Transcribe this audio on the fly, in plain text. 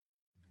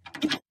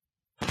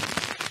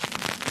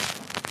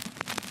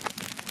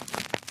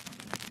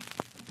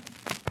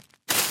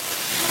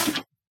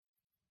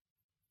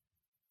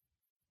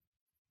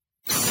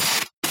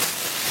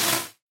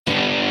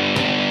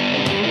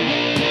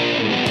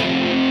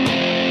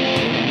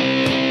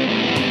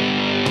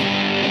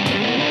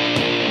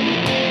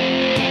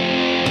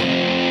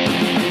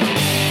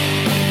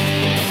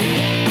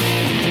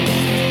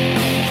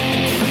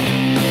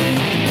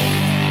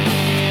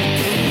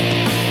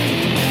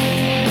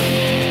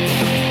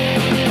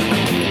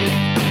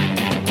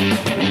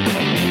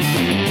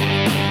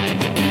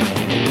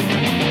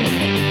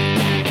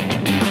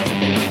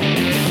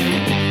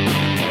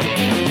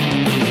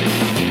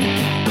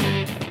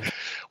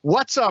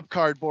What's up,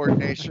 Cardboard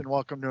Nation?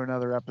 Welcome to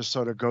another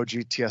episode of Go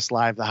GTS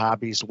Live, the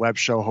Hobbies web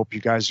show. Hope you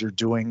guys are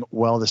doing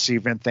well this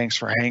evening. Thanks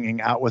for hanging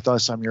out with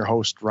us. I'm your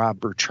host, Rob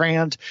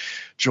Bertrand.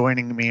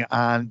 Joining me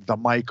on the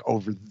mic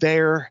over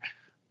there,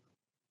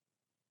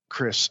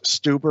 Chris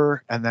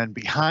Stuber. And then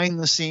behind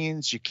the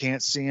scenes, you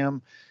can't see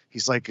him.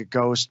 He's like a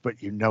ghost,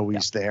 but you know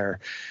he's there.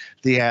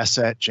 The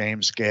asset,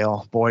 James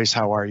Gale. Boys,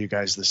 how are you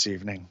guys this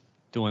evening?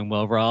 Doing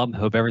well, Rob.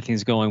 Hope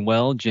everything's going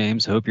well.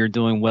 James, hope you're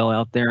doing well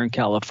out there in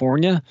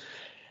California.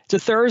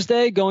 It's a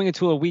Thursday going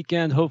into a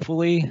weekend,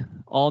 hopefully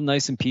all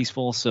nice and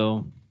peaceful.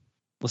 So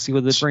we'll see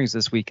what it brings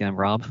this weekend,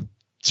 Rob.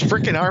 It's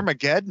freaking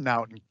Armageddon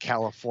out in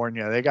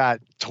California. They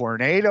got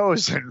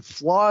tornadoes and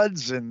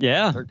floods, and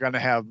they're going to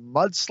have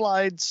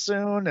mudslides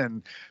soon,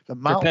 and the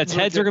mountains. Their pets'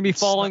 heads are going to be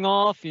falling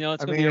off. You know,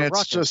 it's going to be a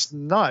ruckus. It's just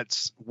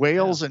nuts.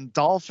 Whales and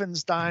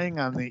dolphins dying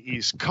on the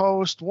East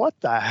Coast. What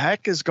the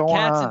heck is going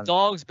on? Cats and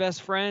dogs,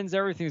 best friends.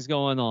 Everything's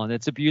going on.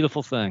 It's a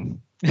beautiful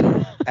thing.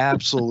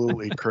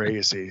 Absolutely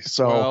crazy.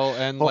 So well,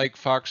 and like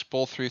Fox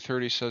Bull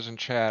 330 says in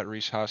chat,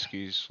 Reese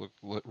Hoskins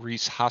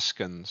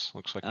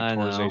looks like he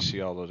tore his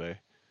ACL today.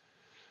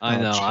 I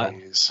know.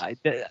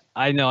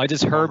 I know. I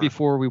just heard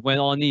before we went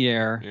on the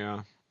air.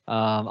 Yeah.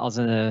 I was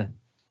in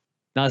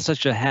not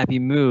such a happy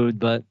mood,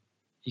 but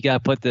you got to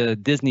put the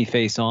Disney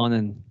face on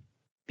and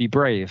be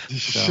brave.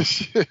 So.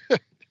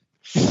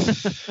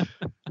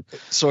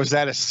 So is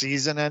that a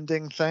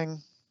season-ending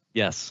thing?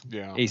 Yes.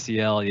 Yeah.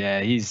 ACL.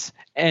 Yeah. He's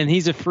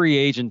a free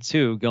agent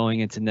too going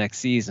into next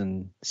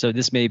season. So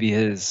this may be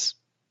his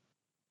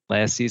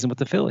last season with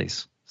the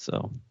Phillies.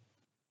 So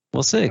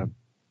we'll see. All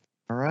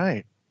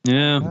right.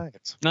 Yeah.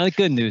 Right. Not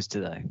good news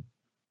today.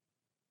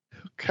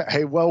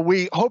 Okay. Well,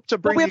 we hope to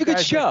bring. But we have a good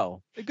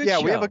show. We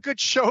have a good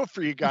show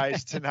for you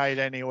guys tonight.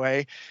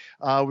 Anyway,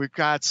 we've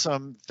got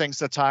some things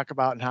to talk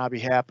about in hobby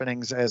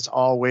happenings. As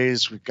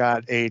always, we've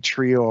got a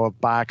trio of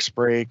box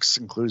breaks,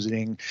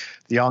 including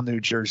the all-new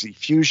Jersey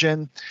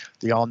Fusion,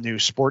 the all-new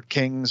Sport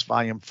Kings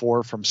Volume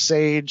 4 from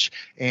Sage,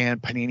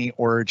 and Panini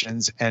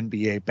Origins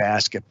NBA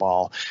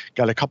Basketball.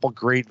 Got a couple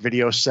great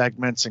video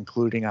segments,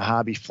 including a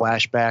hobby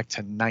flashback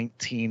to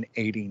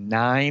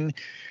 1989.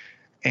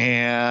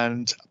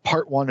 And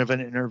part one of an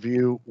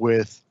interview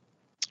with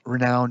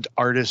renowned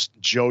artist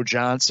Joe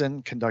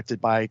Johnson,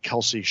 conducted by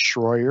Kelsey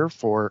Schroyer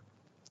for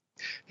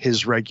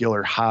his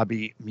regular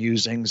Hobby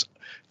Musings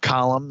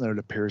column that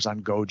appears on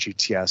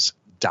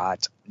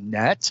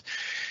GoGTS.net.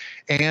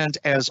 And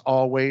as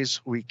always,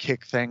 we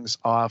kick things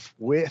off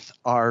with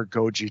our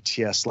Go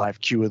GTS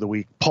Live Q of the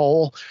Week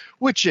poll,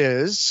 which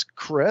is,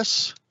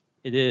 Chris?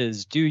 It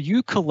is, do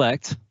you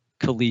collect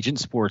collegiate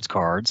sports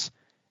cards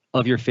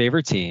of your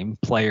favorite team,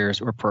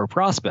 players, or pro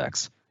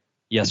prospects?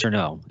 Yes or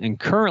no? And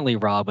currently,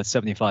 Rob, with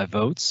 75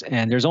 votes,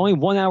 and there's only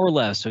 1 hour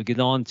left, so get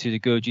on to the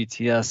Go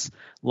GTS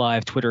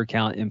Live Twitter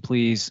account and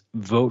please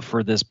vote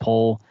for this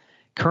poll.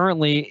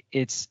 Currently,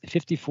 it's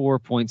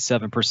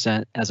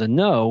 54.7% as a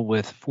no,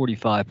 with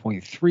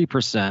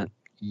 45.3%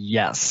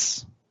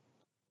 yes.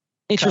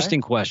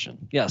 Interesting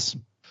question. Yes.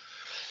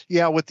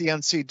 Yeah, with the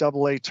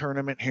NCAA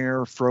tournament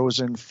here,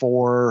 Frozen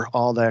Four,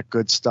 all that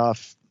good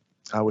stuff,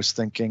 I was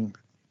thinking,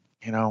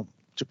 you know,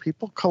 do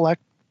people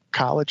collect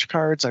college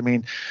cards? I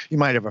mean, you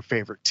might have a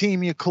favorite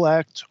team you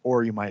collect,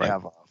 or you might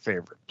have a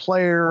favorite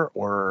player,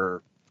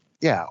 or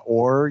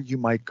you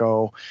might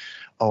go,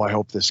 oh, I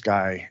hope this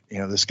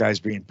guy's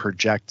being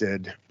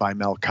projected by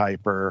Mel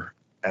Kiper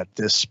at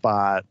this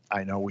spot.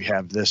 I know we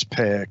have this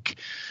pick.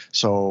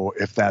 So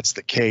if that's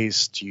the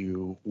case, do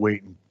you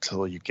wait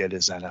until you get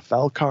his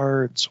NFL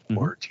cards,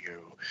 or do you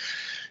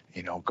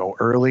go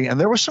early? And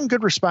there were some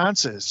good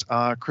responses.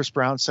 Chris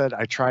Brown said,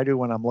 I try to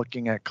when I'm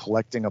looking at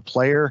collecting a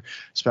player,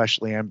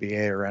 especially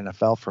NBA or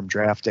NFL, from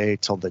draft day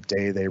till the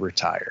day they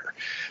retire.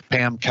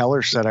 Pam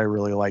Keller said, I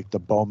really like the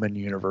Bowman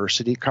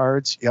University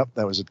cards. Yep,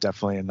 that was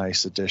definitely a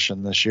nice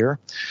addition this year.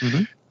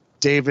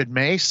 David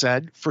May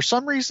said, for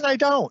some reason I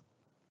don't,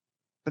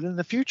 but in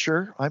the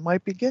future I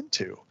might begin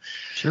to.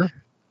 Sure.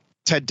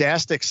 Ted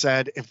Dastic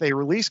said, if they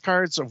release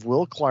cards of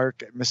Will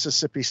Clark at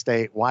Mississippi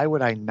State, why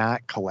would I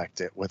not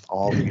collect it with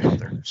all the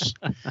others?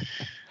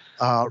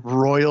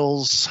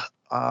 Royals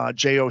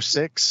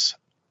J06,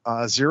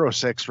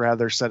 06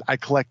 rather, said, I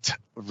collect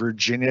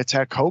Virginia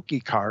Tech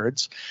Hokie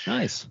cards.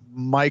 Nice.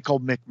 Michael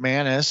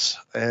McManus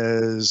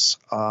is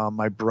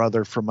my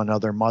brother from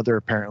another mother,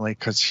 apparently,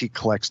 because he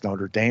collects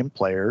Notre Dame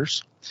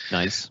players.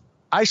 Nice.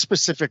 I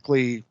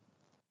specifically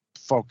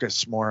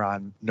focus more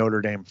on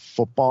Notre Dame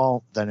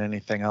football than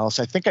anything else.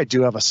 I think I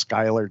do have a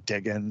Skylar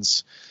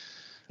Diggins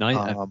great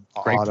auto,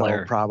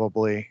 player.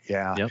 probably.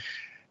 Yeah. Yep.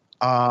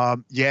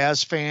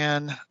 Yaz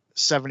fan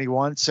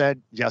 71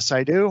 said, yes,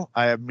 I do.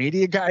 I have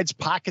media guides,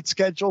 pocket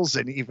schedules,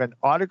 and even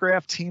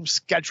autograph team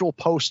schedule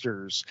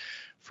posters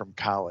from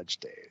college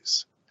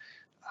days.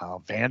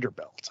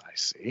 Vanderbilt, I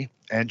see.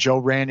 And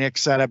Joe Ranick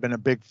said, I've been a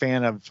big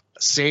fan of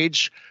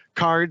Sage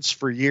cards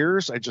for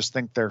years. I just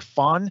think they're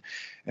fun.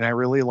 And I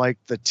really like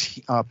the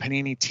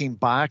Panini team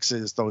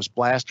boxes, those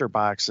blaster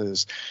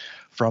boxes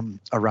from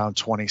around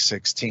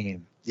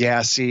 2016.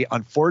 Yeah, see,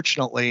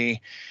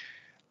 unfortunately,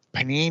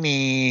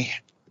 Panini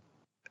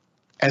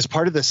As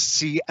part of the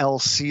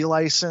CLC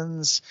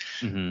license,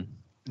 Mm-hmm.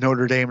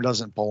 Notre Dame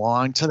doesn't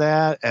belong to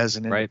that as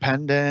an Right.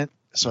 independent,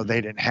 so Mm-hmm.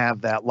 they didn't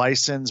have that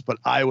license. But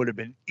I would have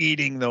been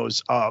eating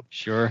those up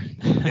Sure.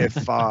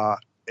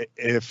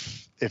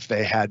 if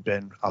they had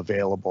been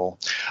available.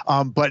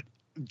 But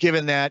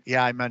given that,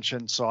 yeah, I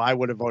mentioned, so I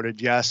would have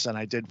voted yes, and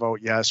I did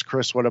vote yes.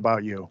 Chris, what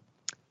about you?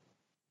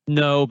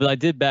 No, but I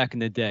did back in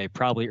the day,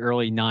 probably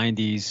early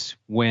 90s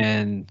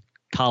when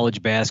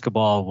college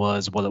basketball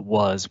was what it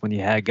was, when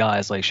you had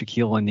guys like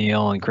Shaquille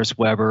O'Neal and Chris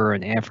Webber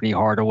and Anthony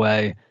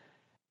Hardaway.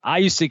 I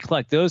used to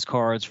collect those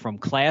cards from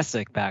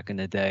Classic back in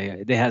the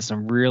day. They had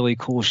some really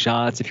cool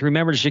shots. If you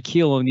remember the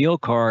Shaquille O'Neal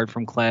card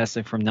from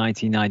Classic from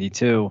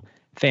 1992,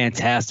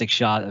 fantastic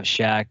shot of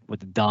Shaq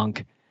with the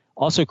dunk.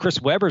 Also,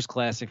 Chris Webber's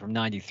Classic from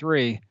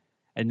 93,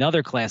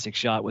 another classic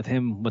shot with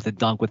him with the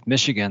dunk with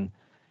Michigan.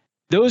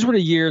 Those were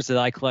the years that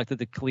I collected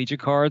the collegiate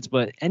cards,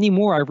 but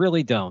anymore I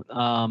really don't.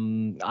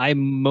 I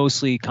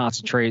mostly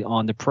concentrate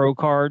on the pro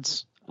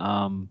cards.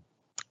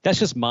 That's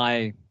just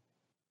my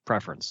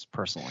preference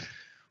personally.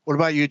 What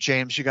about you,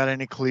 James? You got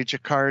any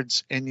collegiate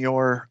cards in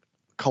your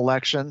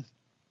collection?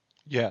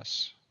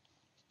 Yes,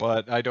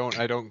 but I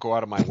don't go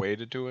out of my way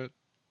to do it.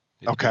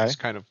 Okay. It's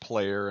kind of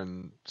player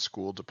and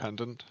school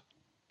dependent.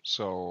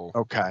 So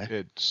Okay.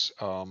 it's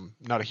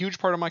not a huge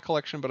part of my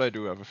collection, but I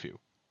do have a few.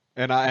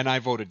 And I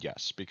voted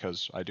yes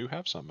because I do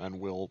have some and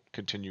will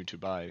continue to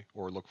buy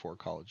or look for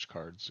college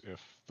cards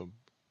if the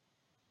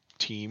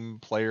team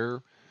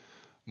player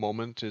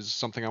moment is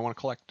something I want to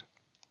collect.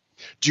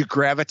 Do you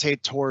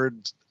gravitate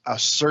towards a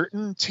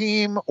certain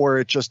team, or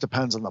it just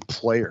depends on the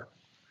player?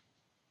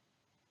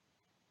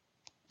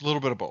 A little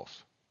bit of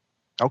both.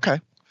 Okay.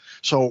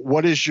 So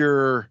what is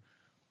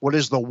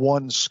the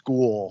one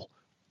school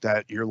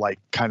that you're like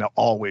kind of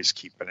always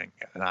keeping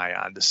an eye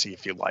on to see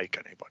if you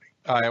like anybody?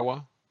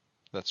 Iowa.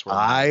 That's where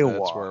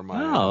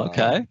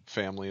Okay.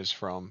 family is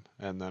from,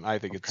 and then I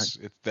think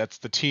that's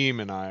the team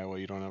in Iowa.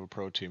 You don't have a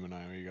pro team in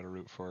Iowa. You got to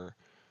root for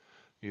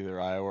either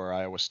Iowa or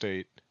Iowa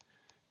State,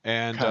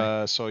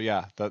 and so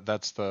yeah,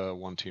 that's the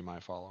one team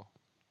I follow.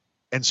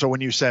 And so when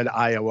you said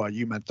Iowa,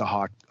 you meant the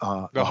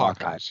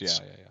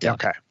Hawkeyes. Yeah.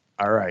 Okay.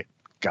 All right.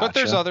 Gotcha. But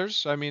there's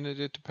others. I mean,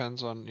 it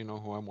depends on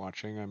who I'm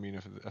watching. I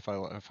mean,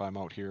 if I'm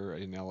out here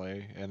in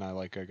LA and I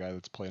like a guy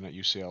that's playing at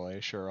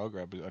UCLA, sure, I'll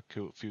grab a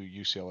few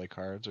UCLA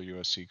cards or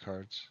USC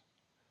cards.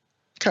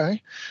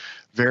 Okay.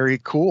 Very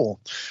cool.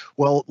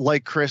 Well,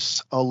 like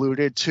Chris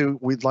alluded to,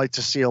 we'd like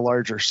to see a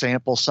larger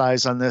sample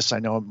size on this. I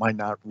know it might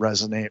not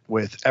resonate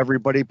with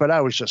everybody, but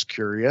I was just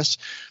curious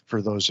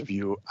for those of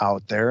you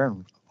out there,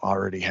 and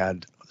already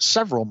had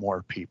several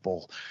more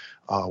people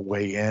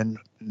weigh in,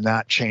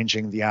 not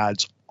changing the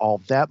odds all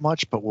that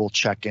much, but we'll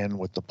check in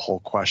with the poll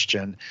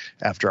question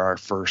after our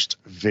first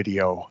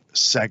video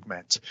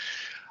segment.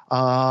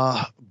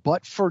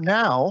 But for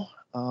now,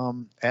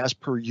 as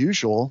per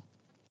usual,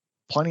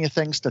 plenty of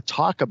things to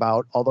talk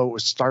about, although it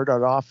was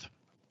started off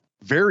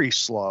very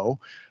slow.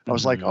 I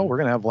was like, oh, we're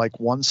going to have like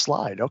one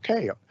slide.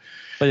 Okay.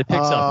 But it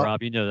picks up,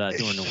 Rob. You know that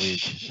during the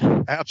week.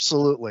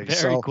 Absolutely.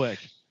 Very quick.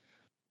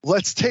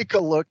 Let's take a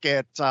look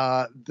at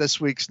this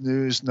week's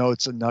news,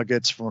 notes, and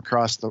nuggets from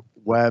across the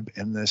web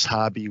in this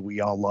hobby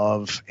we all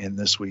love in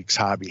this week's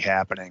hobby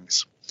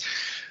happenings.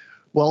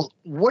 Well,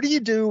 what do you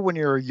do when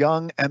you're a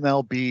young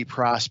MLB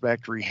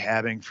prospect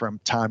rehabbing from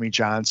Tommy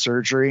John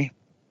surgery?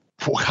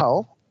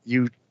 Well,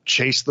 you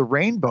chase the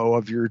rainbow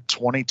of your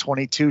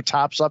 2022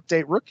 Topps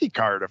Update rookie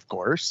card, of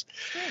course.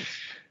 Nice.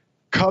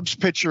 Cubs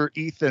pitcher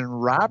Ethan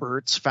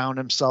Roberts found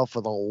himself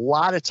with a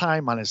lot of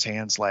time on his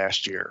hands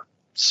last year.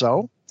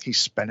 So he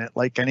spent it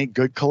like any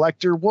good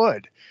collector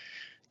would,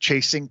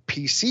 chasing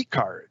PC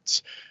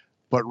cards.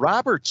 But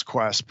Roberts'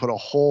 quest put a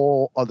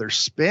whole other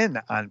spin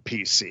on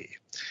PC.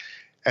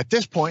 At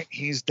this point,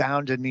 he's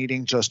down to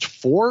needing just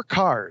 4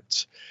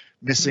 cards,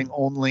 missing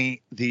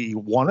only the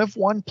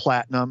 1-of-1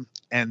 platinum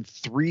and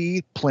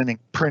 3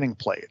 printing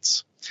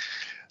plates.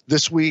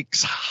 This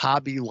week's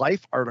Hobby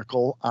Life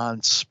article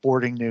on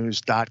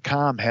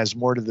sportingnews.com has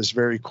more to this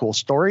very cool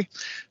story,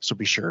 so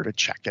be sure to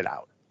check it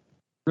out.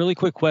 Really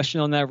quick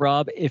question on that,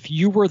 Rob. If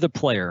you were the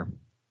player,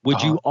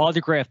 would you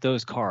autograph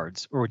those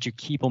cards or would you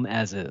keep them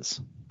as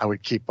is? I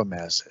would keep them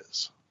as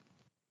is.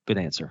 Good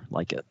answer.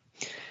 Like it.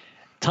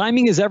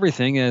 Timing is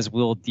everything, as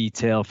we'll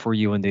detail for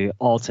you in the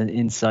Alton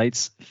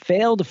Insights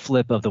failed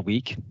flip of the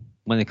week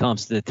when it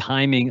comes to the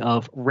timing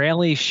of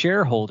Rally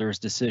shareholders'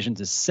 decision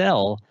to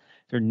sell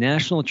their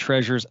national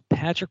treasures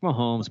Patrick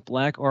Mahomes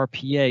Black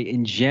RPA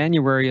in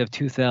January of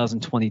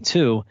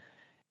 2022.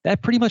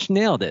 That pretty much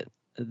nailed it.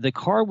 The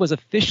card was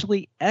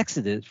officially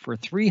exited for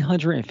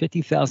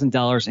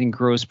 $350,000 in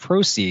gross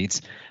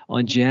proceeds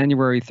on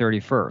January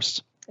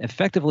 31st,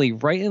 effectively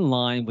right in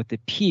line with the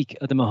peak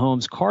of the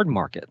Mahomes card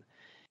market.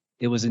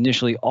 It was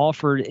initially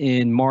offered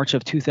in March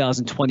of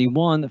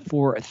 2021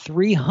 for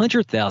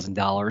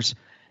 $300,000,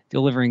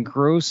 delivering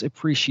gross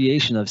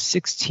appreciation of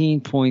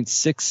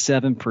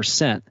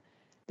 16.67%.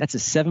 That's a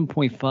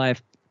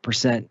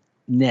 7.5%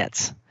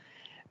 net.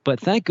 But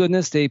thank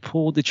goodness they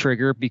pulled the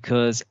trigger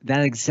because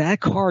that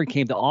exact card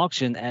came to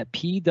auction at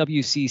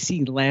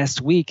PWCC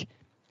last week,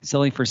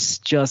 selling for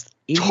just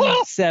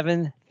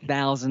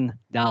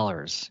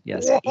 $87,000.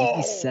 Yes,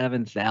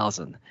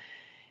 $87,000.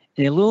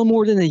 In a little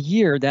more than a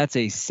year, that's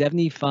a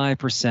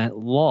 75%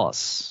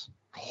 loss.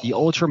 The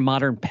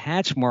ultra-modern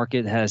patch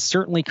market has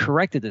certainly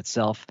corrected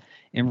itself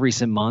in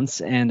recent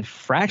months, and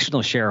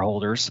fractional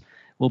shareholders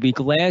will be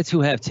glad to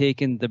have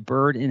taken the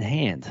bird in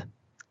hand.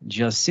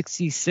 Just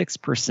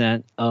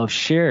 66% of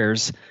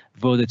shares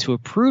voted to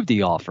approve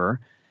the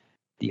offer.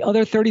 The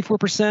other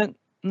 34%,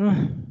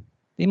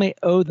 they may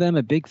owe them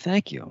a big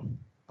thank you.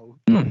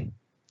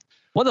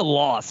 What a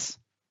loss.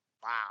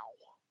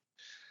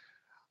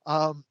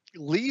 Wow.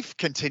 Leaf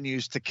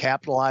continues to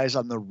capitalize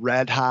on the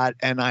red-hot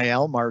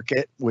NIL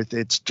market with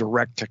its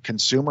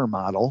direct-to-consumer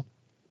model.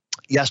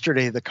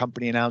 Yesterday, the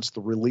company announced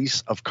the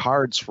release of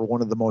cards for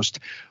one of the most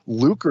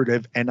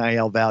lucrative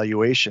NIL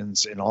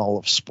valuations in all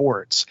of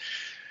sports.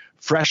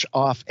 Fresh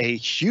off a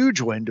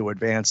huge win to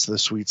advance to the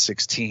Sweet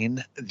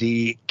 16,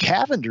 the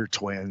Cavender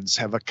twins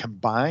have a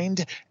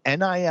combined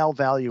NIL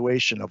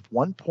valuation of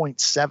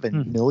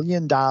 $1.7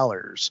 million,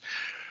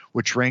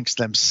 which ranks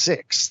them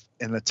sixth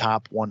in the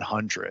top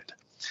 100.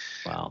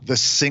 Wow. The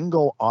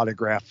single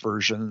autograph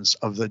versions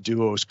of the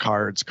duo's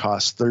cards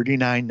cost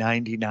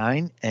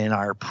 $39.99 and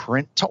are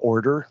print to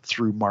order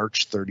through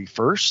March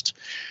 31st.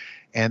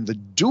 And the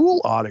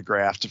dual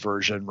autographed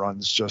version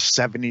runs just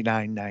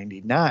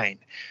 $79.99,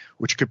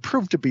 which could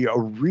prove to be a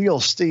real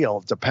steal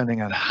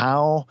depending on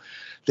how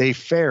they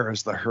fare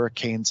as the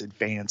Hurricanes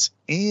advance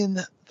in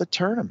the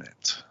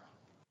tournament.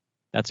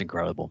 That's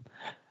incredible.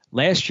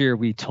 Last year,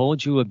 we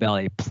told you about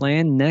a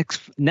planned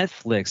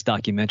Netflix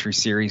documentary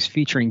series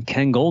featuring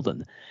Ken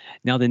Golden.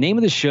 Now, the name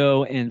of the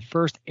show and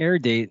first air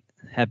date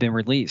have been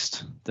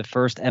released. The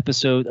first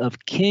episode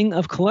of King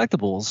of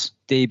Collectibles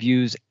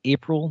debuts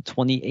April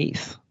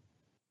 28th.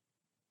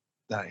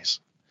 Nice.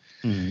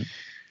 Mm-hmm.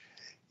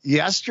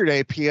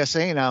 Yesterday,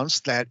 PSA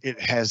announced that it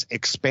has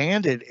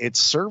expanded its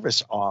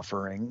service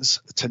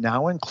offerings to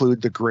now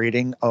include the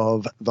grading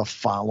of the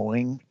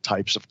following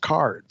types of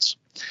cards.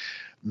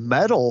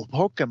 Metal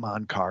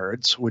Pokemon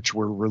cards, which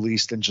were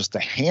released in just a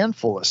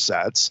handful of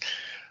sets,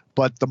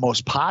 but the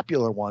most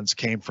popular ones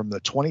came from the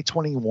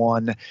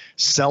 2021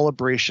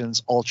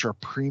 Celebrations Ultra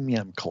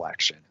Premium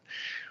Collection,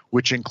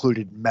 which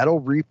included metal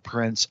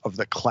reprints of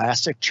the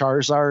classic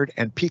Charizard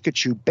and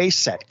Pikachu base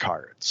set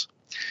cards.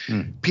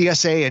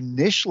 PSA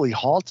initially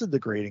halted the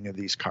grading of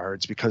these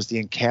cards because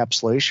the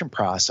encapsulation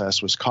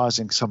process was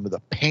causing some of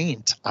the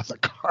paint on the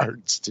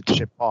cards to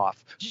chip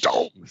off.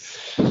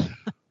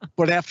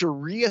 But after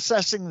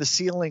reassessing the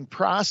sealing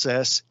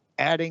process,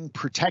 adding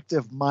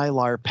protective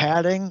mylar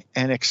padding,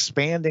 and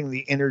expanding the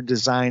inner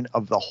design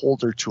of the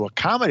holder to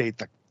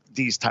accommodate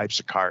these types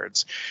of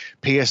cards,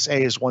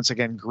 PSA is once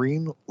again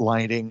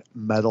green-lighting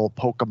metal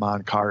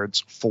Pokemon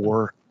cards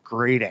for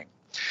grading.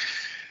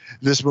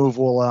 This move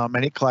will allow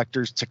many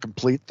collectors to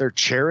complete their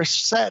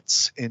cherished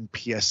sets in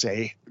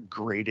PSA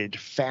graded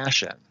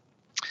fashion.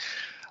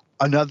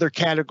 Another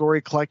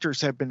category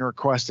collectors have been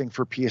requesting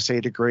for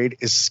PSA to grade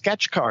is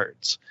sketch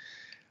cards.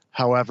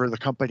 However, the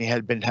company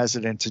had been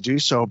hesitant to do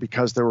so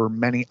because there were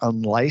many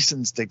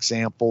unlicensed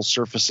examples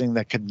surfacing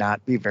that could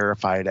not be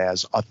verified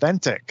as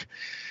authentic.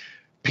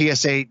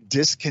 PSA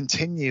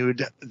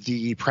discontinued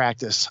the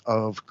practice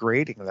of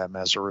grading them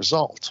as a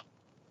result.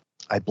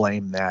 I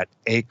blame that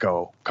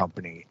AECO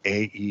company,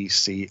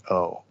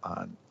 AECO,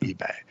 on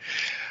eBay.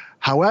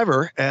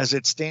 However, as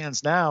it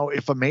stands now,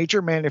 if a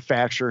major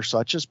manufacturer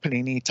such as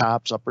Panini,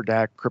 Topps, Upper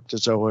Deck,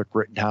 Cryptozoic,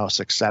 Rittenhouse,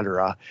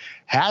 etc.,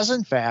 has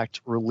in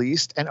fact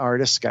released an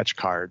artist sketch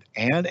card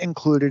and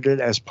included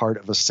it as part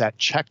of a set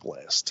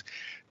checklist,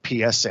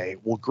 PSA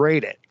will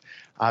grade it.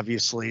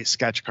 Obviously,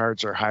 sketch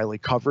cards are highly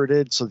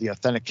coveted, so the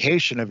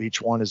authentication of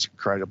each one is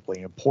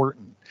incredibly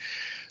important.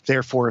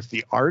 Therefore, if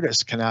the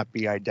artist cannot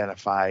be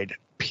identified,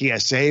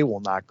 PSA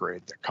will not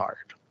grade the card.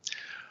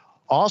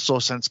 Also,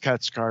 since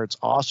sketch cards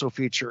also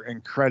feature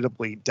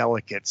incredibly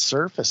delicate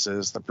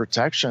surfaces, the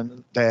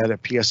protection that a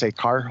PSA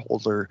card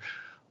holder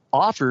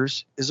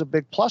offers is a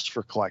big plus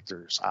for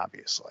collectors,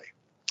 obviously.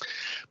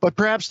 But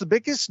perhaps the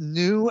biggest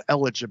new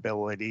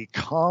eligibility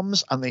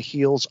comes on the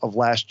heels of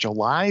last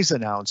July's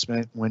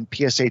announcement when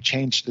PSA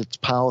changed its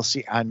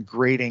policy on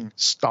grading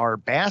star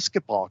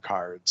basketball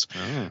cards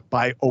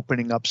by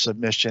opening up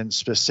submissions,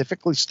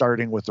 specifically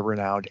starting with the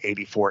renowned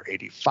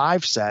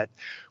 84-85 set,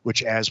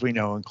 which, as we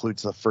know,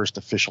 includes the first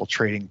official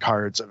trading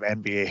cards of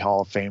NBA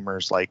Hall of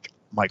Famers like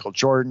Michael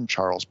Jordan,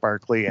 Charles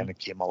Barkley, and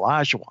Hakeem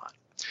Olajuwon.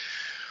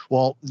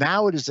 Well,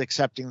 now it is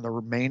accepting the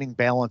remaining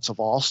balance of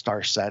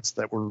all-star sets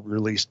that were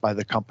released by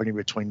the company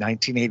between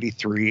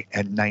 1983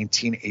 and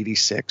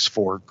 1986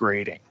 for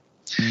grading.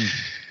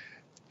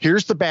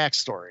 Here's the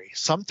backstory.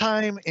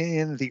 Sometime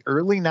in the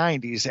early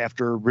 90s,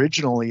 after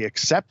originally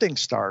accepting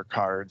star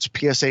cards,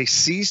 PSA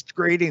ceased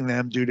grading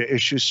them due to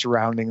issues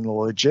surrounding the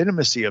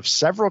legitimacy of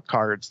several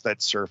cards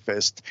that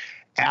surfaced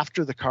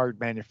after the card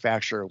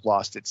manufacturer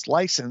lost its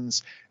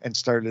license and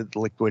started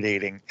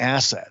liquidating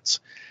assets.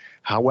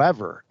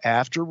 However,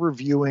 after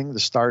reviewing the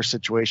star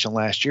situation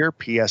last year,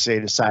 PSA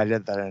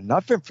decided that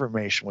enough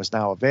information was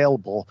now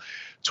available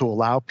to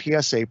allow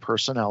PSA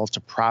personnel to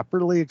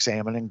properly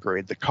examine and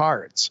grade the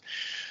cards.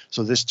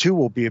 So this too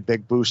will be a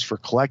big boost for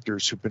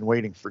collectors who've been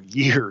waiting for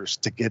years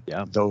to get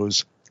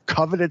those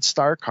coveted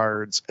star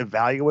cards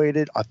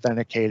evaluated,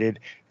 authenticated,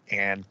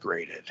 and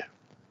graded.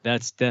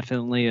 That's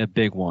definitely a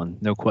big one,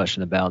 no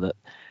question about it.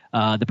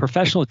 The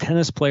Professional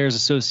Tennis Players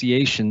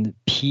Association,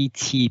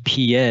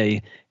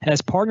 PTPA,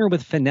 has partnered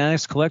with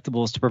Fanatics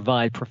Collectibles to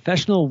provide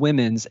professional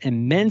women's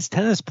and men's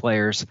tennis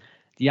players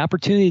the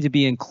opportunity to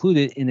be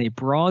included in a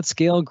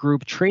broad-scale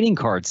group trading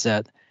card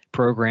set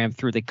program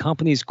through the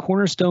company's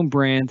cornerstone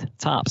brand,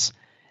 Topps.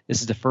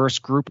 This is the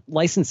first group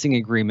licensing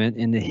agreement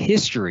in the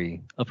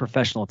history of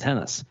professional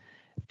tennis.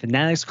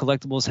 Fanatics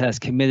Collectibles has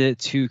committed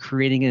to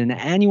creating an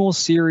annual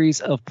series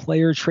of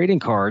player trading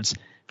cards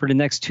for the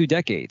next 2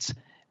 decades.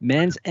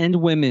 Men's and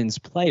women's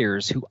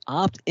players who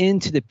opt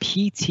into the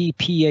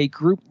PTPA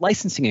group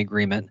licensing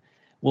agreement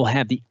will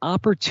have the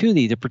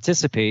opportunity to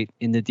participate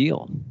in the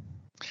deal.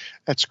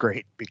 That's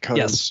great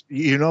because,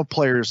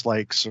 players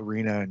like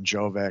Serena and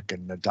Jovic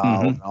and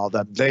Nadal and all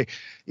them, they,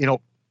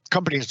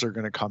 companies are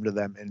going to come to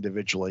them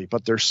individually,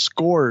 but there's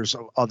scores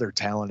of other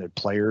talented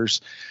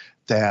players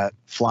that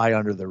fly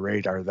under the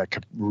radar that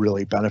could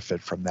really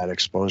benefit from that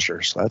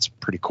exposure. So that's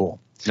pretty cool.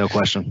 No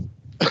question.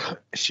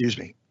 Excuse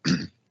me.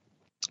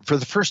 For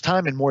the first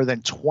time in more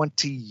than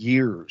 20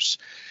 years,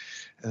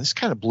 and this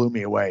kind of blew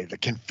me away, the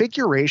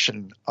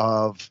configuration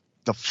of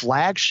the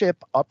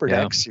flagship Upper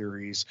Deck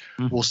series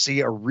will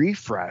see a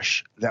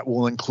refresh that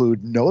will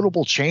include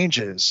notable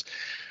changes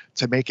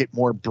to make it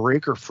more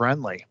breaker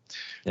friendly,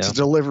 to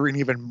deliver an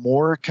even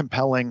more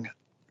compelling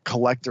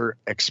collector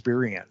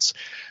experience.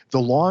 The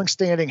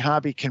long-standing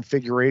hobby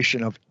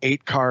configuration of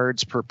 8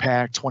 cards per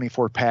pack,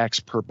 24 packs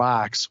per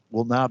box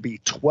will now be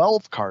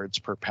 12 cards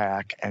per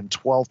pack and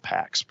 12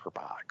 packs per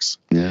box.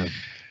 Yeah.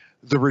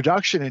 The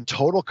reduction in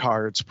total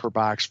cards per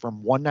box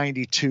from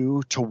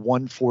 192 to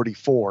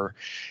 144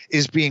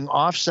 is being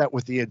offset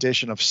with the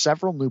addition of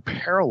several new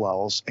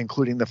parallels,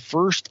 including the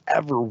first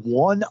ever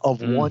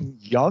one-of-one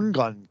Young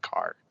Gun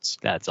cards.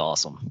 That's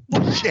awesome.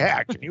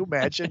 Yeah, can you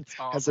imagine?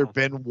 Awesome. Has there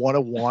been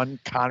one-of-one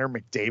Connor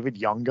McDavid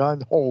Young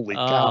Gun? Holy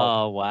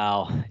cow. Oh,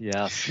 wow.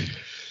 Yes.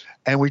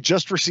 And we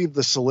just received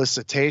the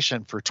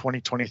solicitation for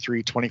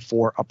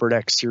 2023-24 Upper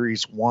Deck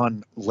Series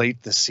 1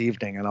 late this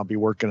evening, and I'll be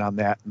working on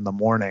that in the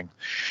morning.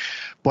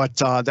 But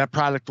that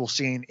product will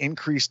see an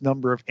increased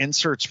number of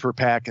inserts per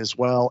pack as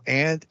well,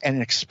 and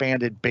an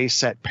expanded base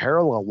set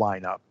parallel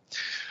lineup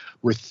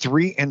with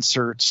 3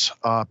 inserts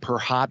per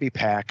hobby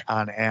pack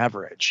on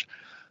average.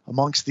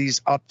 Amongst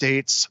these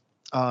updates,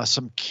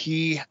 some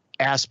key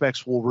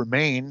aspects will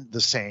remain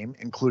the same,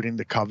 including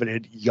the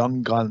coveted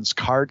Young Guns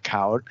card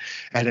count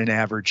at an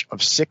average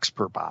of 6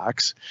 per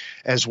box,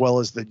 as well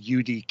as the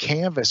UD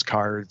Canvas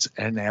cards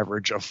at an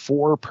average of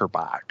 4 per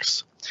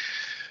box.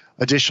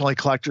 Additionally,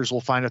 collectors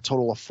will find a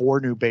total of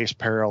 4 new base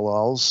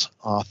parallels,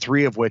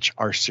 3 of which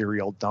are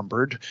serial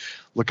numbered.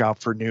 Look out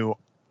for new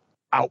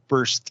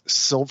Outburst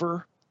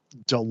Silver,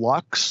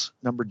 Deluxe,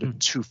 numbered to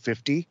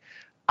 250,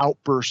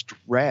 Outburst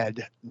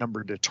Red,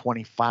 numbered to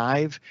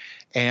 25,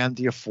 and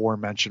the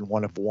aforementioned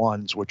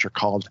one-of-ones, which are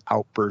called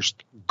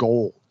Outburst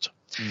Gold.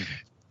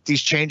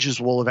 These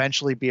changes will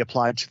eventually be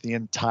applied to the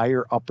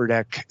entire Upper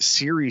Deck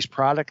Series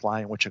product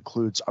line, which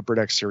includes Upper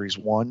Deck Series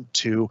 1,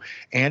 2,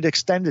 and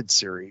Extended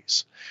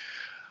Series.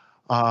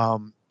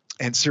 And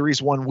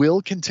Series 1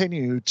 will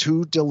continue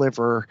to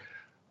deliver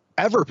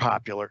ever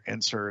popular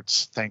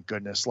inserts, thank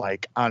goodness,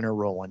 like Honor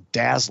Roll and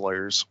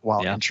Dazzlers,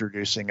 while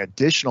introducing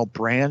additional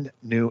brand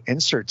new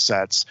insert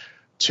sets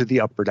to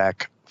the Upper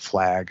Deck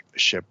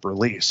flagship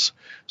release.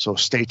 So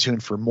stay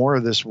tuned for more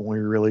of this when we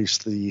release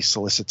the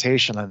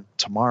solicitation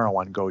tomorrow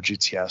on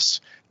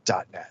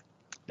GoGTS.net.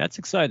 That's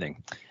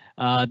exciting.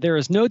 There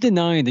is no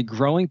denying the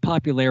growing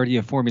popularity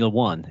of Formula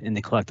One in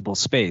the collectible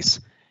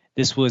space.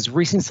 This was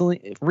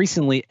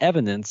recently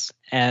evidenced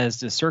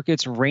as the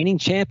circuit's reigning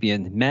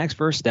champion, Max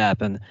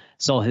Verstappen,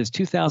 saw his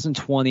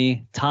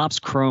 2020 Topps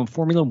Chrome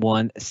Formula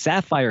One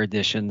Sapphire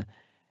Edition.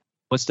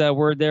 What's that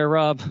word there,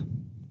 Rob?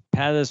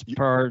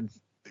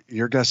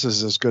 Your guess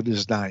is as good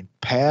as mine.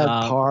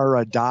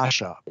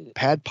 Padparadasha.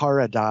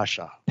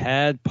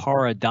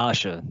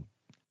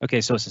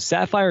 Okay, so it's a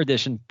Sapphire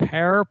Edition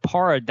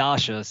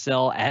Padparadasha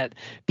sell at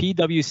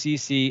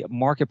PWCC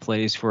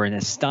Marketplace for an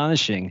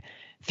astonishing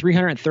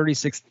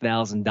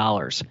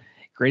 $336,000.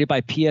 Graded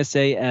by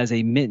PSA as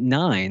a mint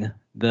 9,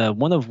 the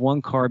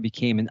one-of-one card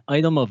became an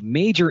item of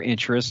major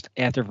interest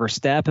after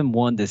Verstappen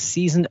won the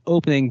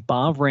season-opening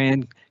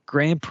Bahrain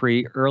Grand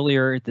Prix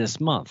earlier this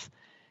month.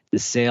 The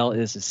sale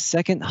is the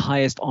second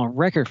highest on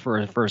record for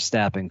a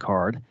Verstappen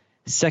card,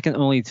 second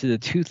only to the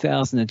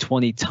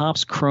 2020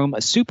 Topps Chrome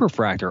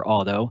Superfractor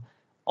Auto,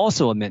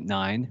 also a mint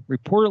 9,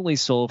 reportedly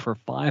sold for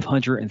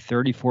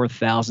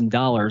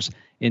 $534,000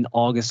 in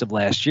August of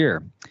last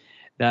year.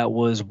 That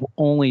was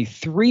only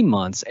 3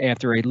 months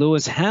after a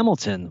Lewis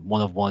Hamilton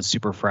one-of-one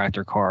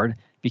Superfractor card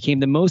became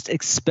the most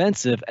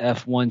expensive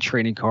F1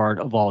 trading card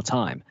of all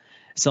time,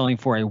 selling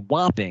for a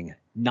whopping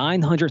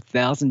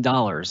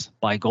 $900,000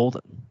 by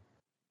Golden.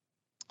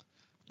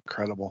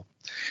 Incredible.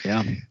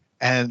 Yeah.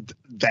 And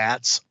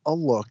that's a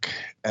look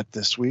at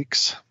this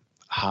week's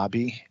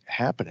hobby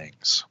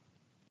happenings.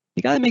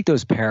 You got to make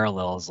those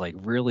parallels like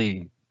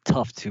really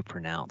tough to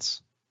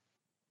pronounce.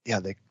 Yeah,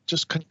 they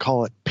just couldn't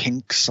call it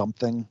pink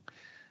something.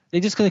 They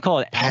just going to call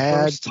it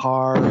outburst.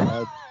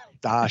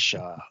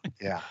 Dasha.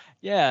 Yeah.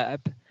 Yeah.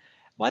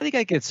 Why do they got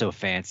to get so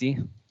fancy?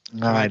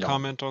 Can I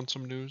comment on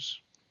some news?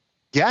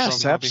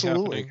 Yes, from Hobby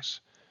absolutely.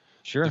 Happenings?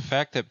 Sure. The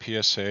fact that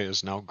PSA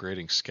is now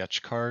grading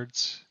sketch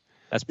cards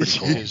That's pretty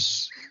cool.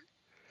 is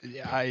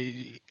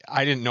I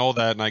didn't know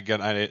that, and I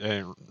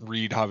didn't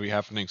read Hobby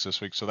Happenings this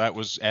week, so that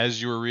was,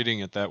 as you were reading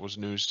it, that was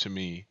news to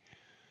me,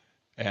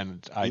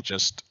 and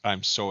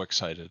I'm so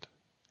excited.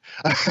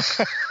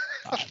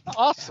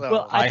 Awesome.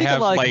 Well, I think a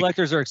lot of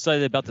collectors are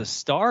excited about the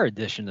Star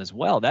Edition as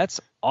well. That's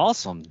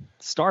awesome.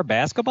 Star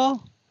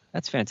Basketball?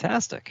 That's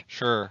fantastic.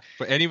 Sure,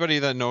 but anybody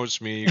that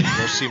knows me,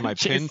 go see my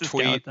pinned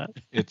tweet.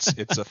 It's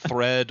a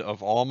thread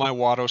of all my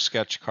Watto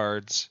sketch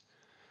cards.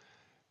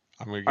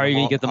 Are you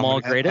going to get them all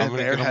graded? I'm going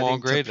to get them all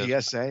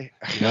graded. PSA.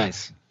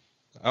 Nice.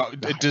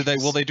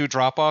 Will they do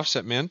drop-offs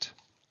at Mint?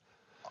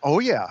 Oh,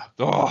 yeah.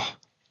 Oh,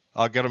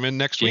 I'll get them in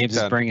next week. James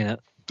is bringing it.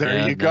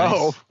 There you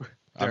go.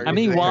 How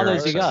many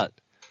Wattos you got?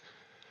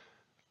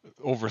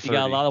 Over 30. You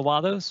got a lot of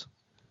Wattos?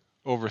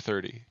 Over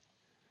 30.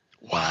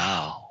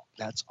 Wow.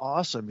 That's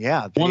awesome.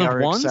 Yeah, they One of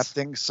are ones?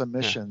 accepting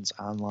submissions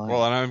online.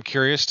 Well, and I'm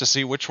curious to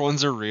see which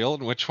ones are real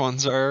and which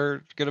ones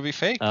are going to be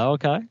fake. Oh,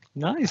 okay.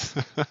 Nice.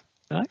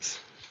 Nice.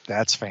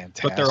 That's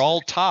fantastic. But they're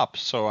all top,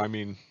 so I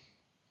mean,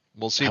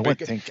 we'll see. I wouldn't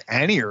think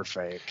any are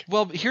fake.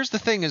 Well, here's the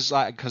thing is,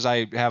 because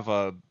I have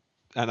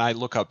and I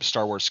look up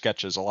Star Wars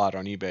sketches a lot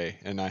on eBay,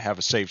 and I have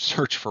a saved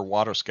search for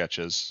Watto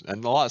sketches,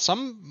 and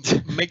some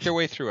make their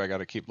way through. I got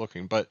to keep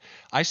looking, but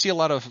I see a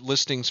lot of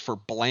listings for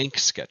blank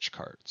sketch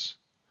cards.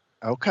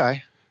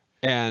 Okay.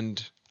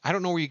 And I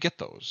don't know where you get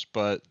those,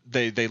 but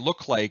they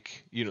look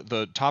like,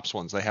 the tops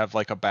ones. They have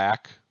like a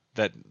back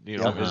that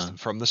is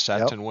from the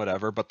set and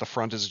whatever, but the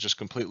front is just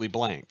completely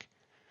blank.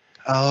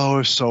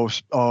 Okay. So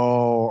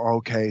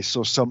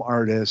some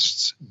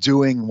artists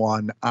doing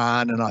one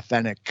on an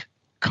authentic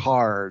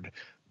card,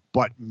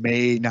 but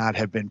may not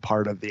have been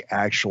part of the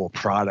actual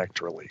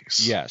product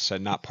release. Yes,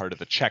 and not part of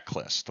the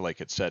checklist,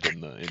 like it said in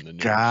the news.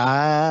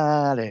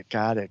 Got it.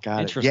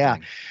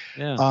 Interesting.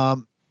 Yeah.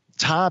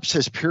 Topps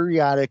has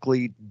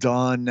periodically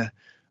done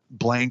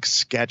blank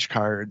sketch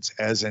cards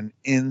as an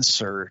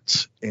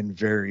insert in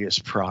various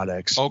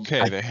products.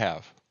 Okay, they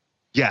have.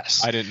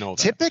 Yes. I didn't know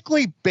that.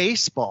 Typically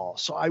baseball.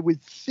 So I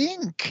would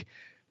think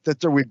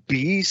that there would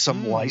be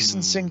some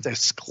licensing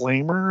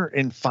disclaimer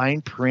in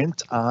fine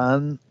print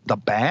on the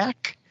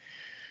back.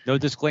 No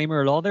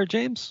disclaimer at all there,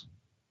 James?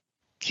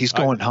 He's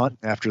going hunting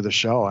after the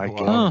show. I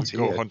guarantee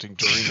go it. hunting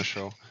during the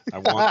show. I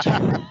want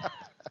to.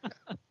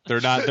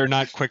 They're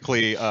not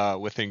quickly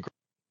within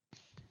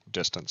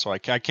distance, so I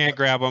can't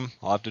grab them.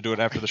 I'll have to do it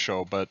after the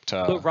show. But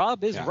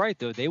Rob is right,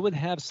 though. They would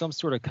have some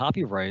sort of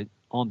copyright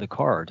on the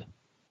card.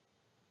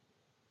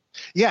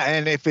 Yeah,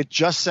 and if it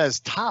just says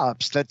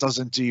Topps, that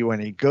doesn't do you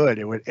any good.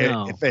 It would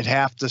if it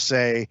have to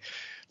say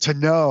to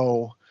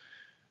know.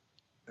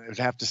 It would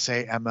have to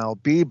say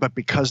MLB, but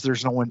because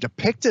there's no one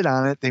depicted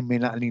on it, they may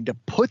not need to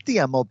put the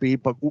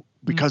MLB. But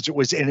because it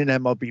was in an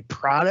MLB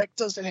product,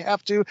 does it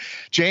have to?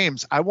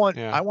 James, I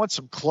want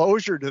some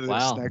closure to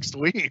this next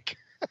week.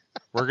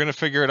 We're gonna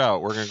figure it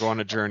out. We're gonna go on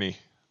a journey.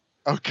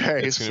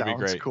 Okay, it's gonna be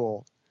great.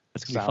 Cool.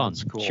 It's gonna be fun.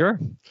 Cool. Sure.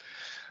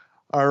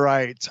 All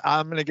right,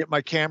 I'm gonna get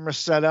my camera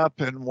set up,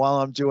 and while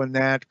I'm doing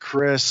that,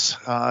 Chris,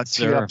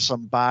 tee up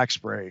some box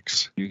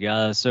breaks. You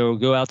got it. So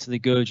go out to the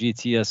Go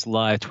GTS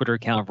Live Twitter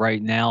account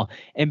right now,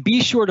 and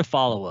be sure to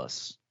follow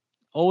us.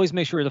 Always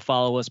make sure to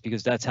follow us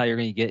because that's how you're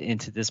going to get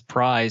into this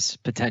prize,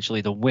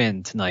 potentially the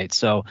win tonight.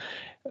 So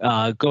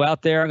go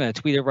out there. I'm going to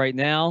tweet it right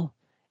now,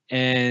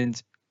 and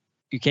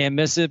you can't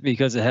miss it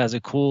because it has a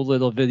cool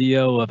little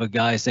video of a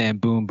guy saying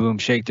boom, boom,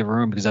 shake the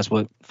room, because that's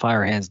what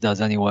Fire Hands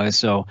does anyway.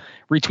 So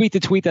retweet the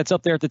tweet that's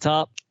up there at the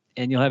top,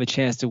 and you'll have a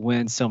chance to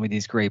win some of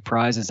these great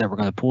prizes that we're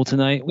going to pull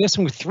tonight. We have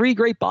 3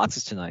 great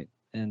boxes tonight,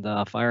 and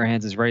Fire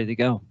Hands is ready to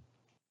go.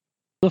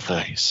 Beautiful.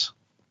 Nice.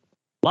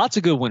 Lots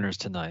of good winners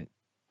tonight.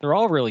 They're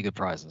all really good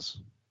prizes.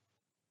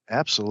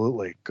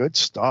 Absolutely. Good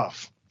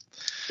stuff.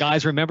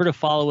 Guys, remember to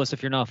follow us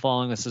if you're not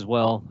following us as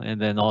well,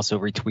 and then also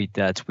retweet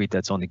that tweet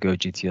that's on the Go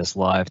GTS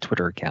Live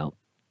Twitter account.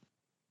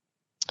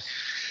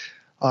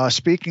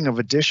 Speaking of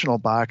additional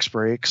box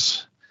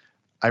breaks,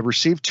 I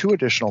received 2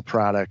 additional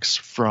products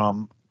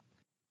from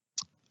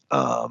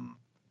Panini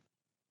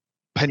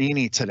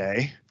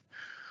today,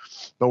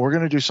 but we're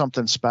going to do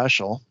something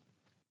special.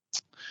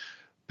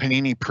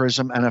 Panini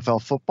Prism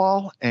NFL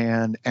Football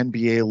and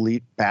NBA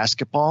Elite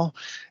Basketball.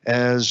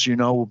 As you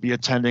know, we'll be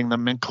attending the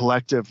Mint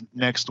Collective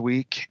next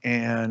week,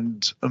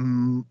 and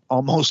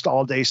almost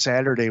all day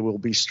Saturday we'll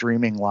be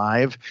streaming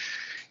live.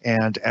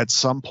 And at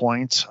some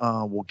point,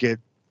 we'll get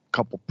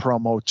couple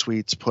promo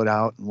tweets put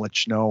out and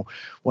let you know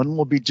when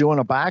we'll be doing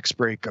a box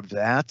break of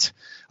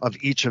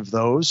each of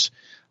those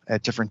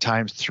at different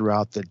times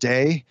throughout the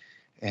day.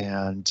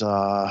 And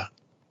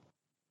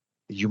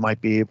you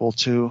might be able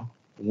to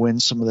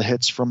win some of the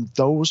hits from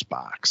those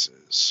boxes.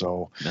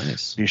 So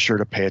Nice. be sure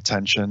to pay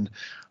attention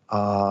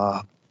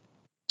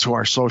to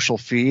our social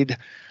feed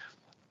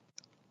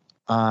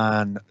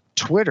on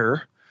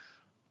Twitter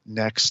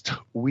next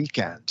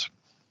weekend.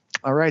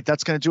 All right,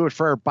 that's going to do it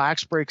for our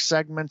box break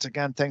segment.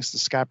 Again, thanks to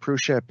Scott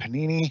Prusha at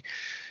Panini,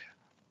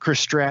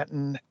 Chris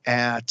Stratton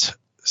at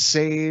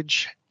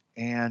Sage,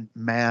 and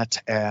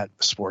Matt at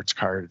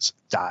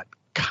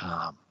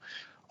sportscards.com.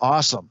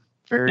 Awesome.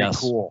 Very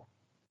cool.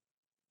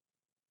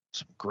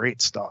 Some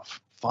great stuff.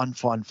 Fun.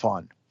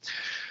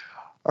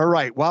 All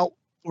right, well,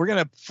 we're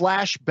going to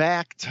flash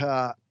back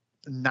to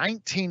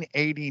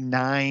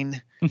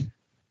 1989,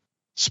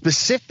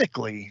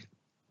 specifically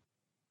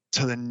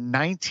to the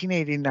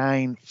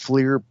 1989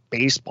 Fleer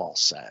baseball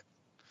set.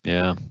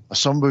 Yeah.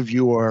 Some of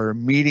you are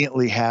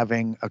immediately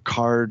having a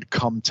card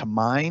come to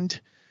mind.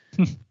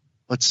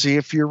 Let's see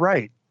if you're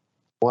right.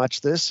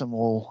 Watch this and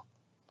we'll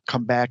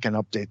come back and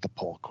update the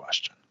poll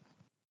question.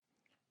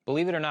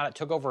 Believe it or not, it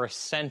took over a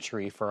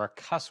century for a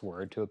cuss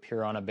word to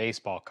appear on a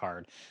baseball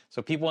card.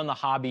 So people in the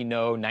hobby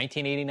know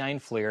 1989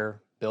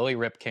 Fleer, Billy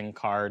Ripken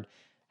card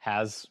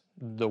has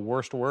the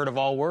worst word of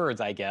all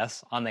words, I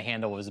guess, on the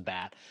handle of his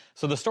bat.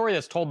 So the story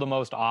that's told the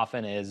most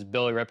often is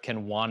Billy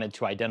Ripken wanted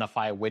to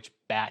identify which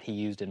bat he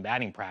used in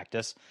batting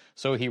practice.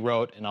 So he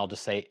wrote, and I'll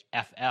just say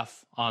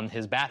FF on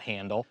his bat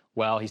handle.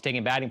 Well, he's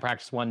taking batting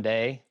practice one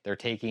day. They're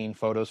taking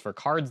photos for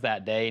cards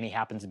that day, and he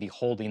happens to be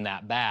holding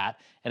that bat,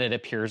 and it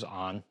appears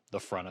on the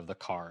front of the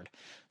card.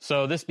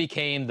 So this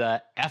became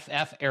the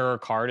FF error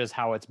card is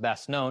how it's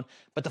best known.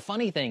 But the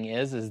funny thing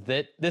is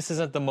that this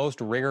isn't the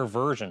most rare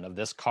version of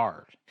this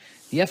card.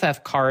 The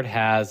FF card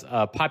has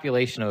a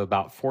population of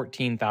about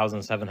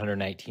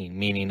 14,719,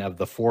 meaning of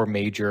the four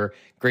major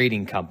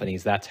grading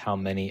companies, that's how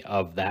many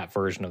of that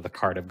version of the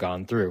card have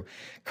gone through.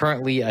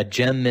 Currently, a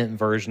gem mint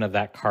version of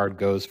that card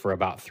goes for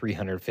about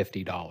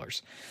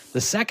 $350.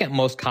 The second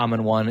most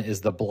common one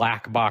is the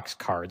black box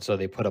card, so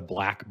they put a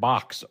black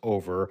box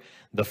over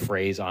the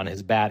phrase on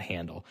his bat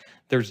handle.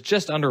 There's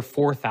just under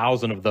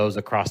 4,000 of those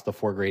across the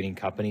four grading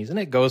companies, and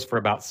it goes for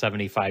about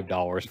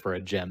 $75 for a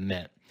gem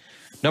mint.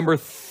 Number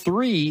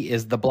 3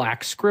 is the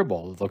black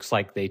scribble. It looks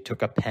like they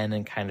took a pen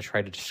and kind of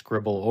tried to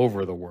scribble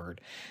over the word.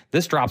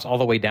 This drops all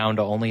the way down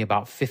to only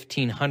about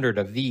 1,500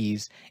 of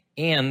these,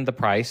 and the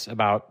price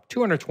about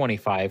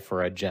 $225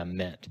 for a gem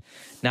mint.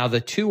 Now,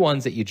 the two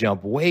ones that you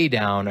jump way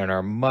down and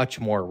are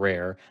much more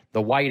rare,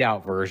 the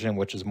whiteout version,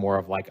 which is more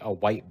of like a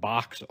white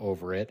box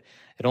over it,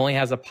 it only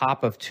has a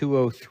pop of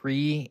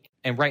 203,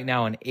 and right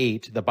now an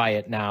 8, the buy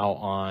it now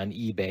on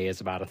eBay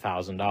is about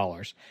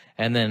 $1,000.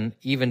 And then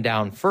even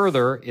down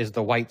further is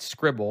the white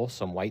scribble,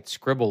 some white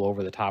scribble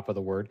over the top of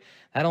the word.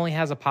 That only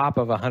has a pop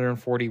of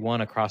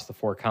 141 across the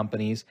four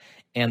companies,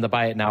 and the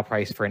buy it now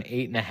price for an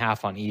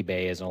 8.5 on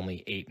eBay is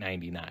only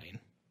 $8.99.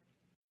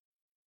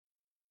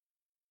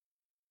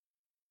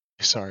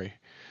 Sorry.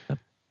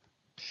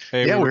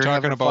 Hey, Yeah, we were were talking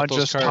having about fun those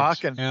just cards.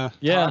 talking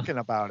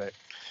about it.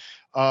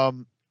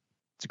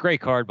 It's a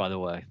great card, by the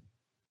way.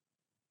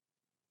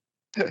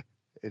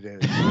 It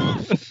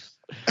is.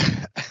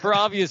 For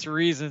obvious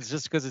reasons,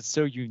 just because it's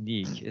so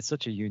unique. It's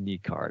such a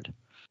unique card.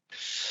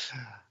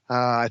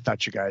 I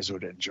thought you guys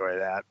would enjoy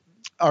that.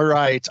 All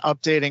right,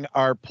 updating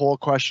our poll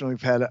question.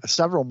 We've had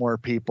several more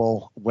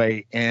people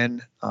weigh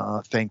in.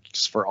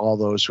 Thanks for all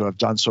those who have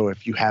done so.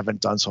 If you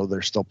haven't done so,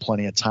 there's still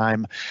plenty of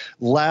time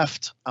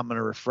left. I'm going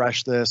to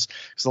refresh this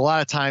because a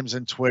lot of times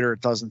in Twitter, it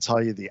doesn't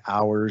tell you the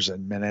hours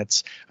and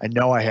minutes. I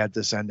know I had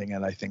this ending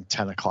at, I think,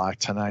 10 o'clock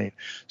tonight,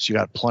 so you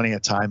got plenty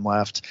of time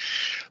left.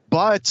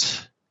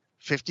 But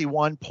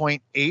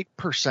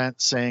 51.8%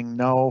 saying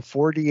no,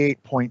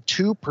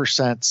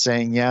 48.2%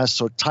 saying yes.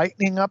 So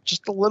tightening up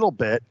just a little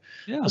bit.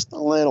 Yeah. Just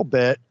a little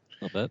bit.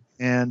 A little bit.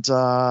 And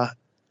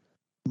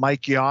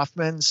Mike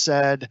Yoffman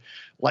said,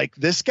 like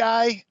this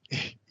guy,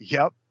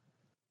 yep.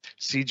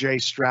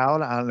 CJ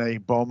Stroud on a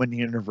Bowman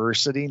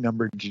University,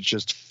 numbered to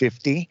just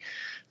 50.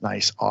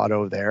 Nice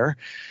auto there.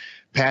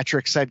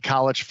 Patrick said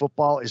college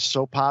football is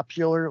so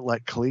popular,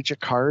 like collegiate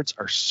cards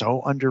are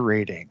so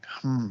underrated.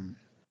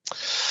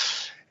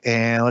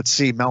 And let's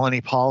see,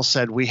 Melanie Paul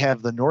said, we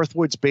have the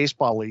Northwoods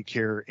Baseball League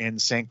here in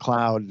St.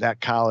 Cloud.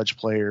 That college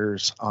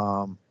players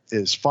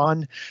is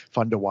fun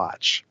to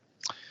watch.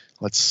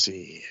 Let's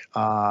see.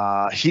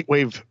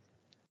 Heatwave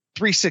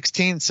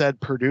 316 said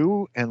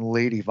Purdue and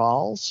Lady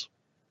Vols.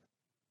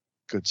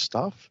 Good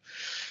stuff.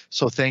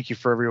 So thank you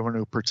for everyone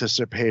who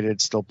participated.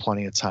 Still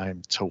plenty of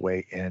time to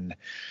weigh in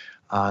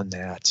on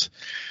that.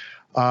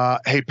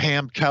 Hey,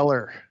 Pam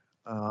Keller,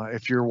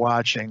 if you're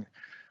watching,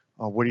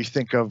 what do you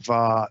think of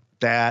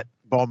that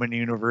Bowman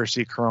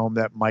University Chrome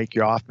that Mike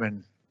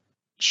Yoffman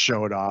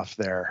showed off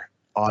there?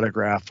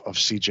 Autograph of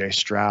CJ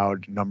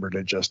Stroud, numbered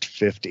at just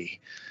 50.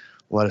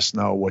 Let us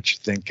know what you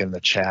think in the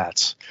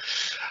chats.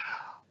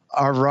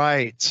 All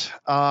right.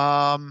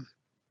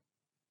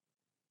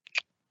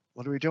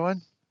 What are we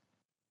doing?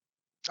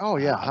 Oh,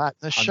 yeah, hot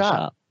in the On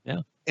shop.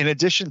 Yeah. In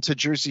addition to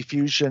Jersey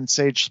Fusion,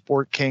 Sage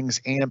Sport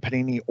Kings, and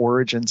Panini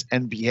Origins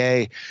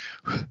NBA,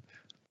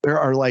 there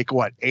are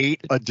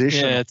 8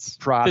 additional it's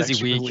products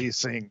busy week.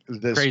 releasing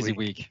this Crazy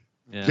week. week.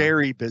 Yeah.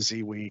 Very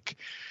busy week.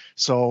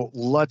 So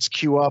let's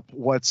queue up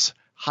what's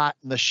hot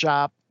in the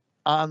shop.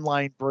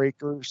 Online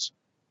breakers.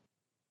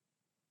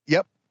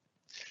 Yep.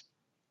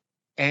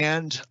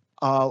 And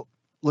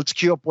let's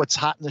queue up what's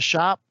hot in the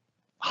shop,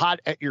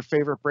 hot at your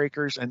favorite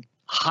breakers, and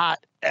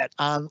hot at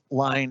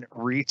online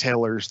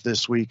retailers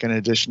this week, in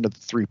addition to the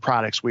 3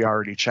 products we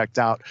already checked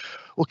out.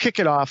 We'll kick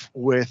it off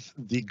with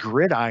the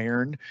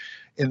gridiron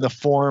in the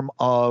form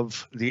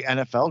of the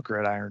NFL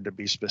gridiron, to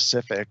be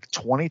specific,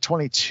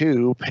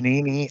 2022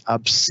 Panini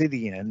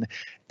Obsidian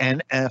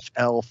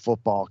NFL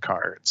football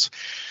cards,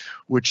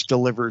 which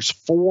delivers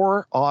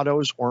 4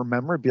 autos or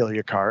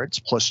memorabilia cards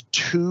plus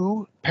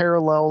 2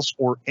 parallels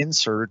or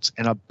inserts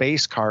and a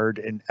base card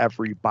in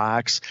every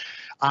box.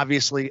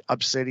 Obviously,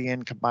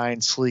 Obsidian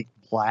combines sleek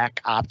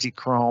black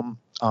Optichrome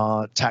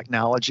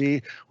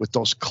technology with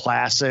those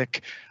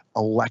classic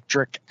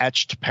electric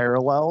etched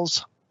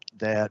parallels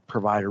that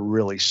provide a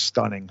really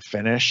stunning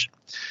finish.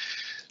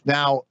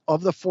 Now,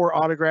 of the 4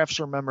 autographs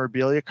or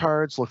memorabilia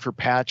cards, look for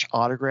patch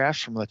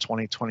autographs from the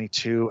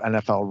 2022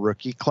 NFL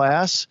rookie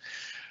class.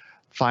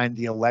 Find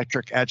the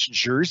electric etched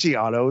jersey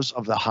autos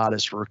of the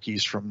hottest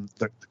rookies from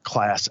the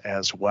class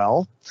as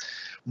well.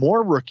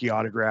 More rookie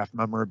autograph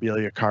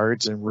memorabilia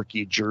cards and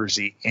rookie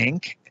jersey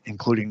ink,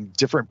 including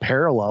different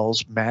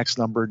parallels, max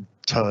numbered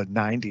to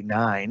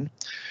 99.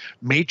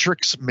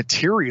 Matrix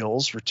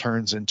Materials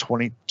returns in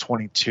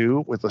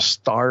 2022 with a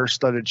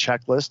star-studded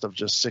checklist of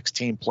just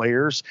 16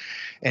 players,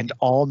 and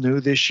all new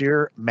this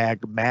year,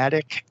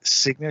 Magmatic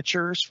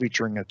Signatures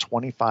featuring a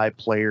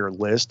 25-player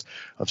list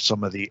of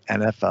some of the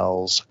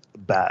NFL's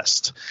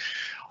best.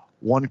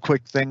 One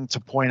quick thing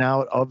to point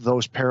out of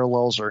those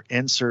parallels or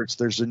inserts,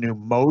 there's a new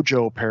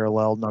Mojo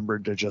parallel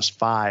numbered to just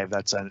 5.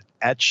 That's an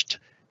etched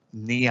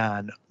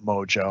neon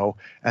Mojo,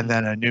 and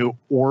then a new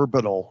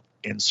Orbital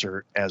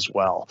insert as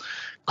well.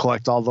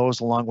 Collect all those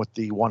along with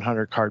the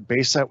 100 card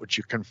base set, which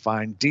you can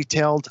find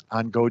detailed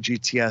on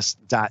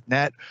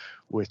gogts.net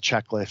with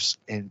checklists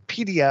in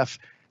PDF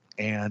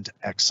and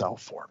Excel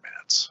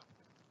formats.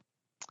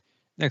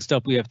 Next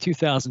up, we have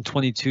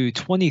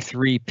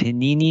 2022-23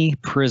 Panini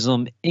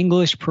Prism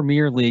English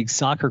Premier League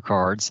soccer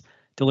cards.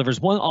 Delivers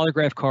 1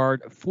 autograph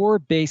card, 4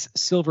 base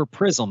silver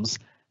prisms,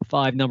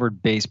 5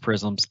 numbered base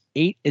prisms,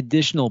 8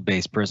 additional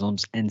base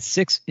prisms, and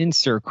 6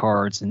 insert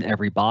cards in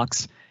every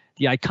box.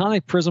 The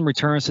iconic prism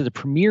returns to the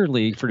Premier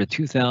League for the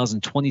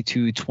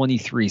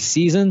 2022-23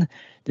 season.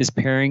 This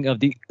pairing of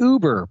the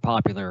uber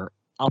popular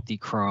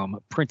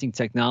Optichrome printing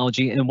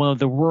technology and one of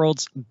the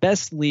world's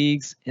best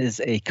leagues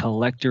is a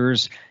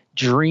collector's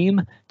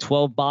dream.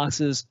 12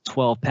 boxes,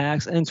 12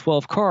 packs, and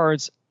 12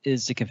 cards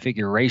is the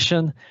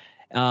configuration.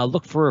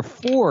 Look for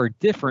 4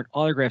 different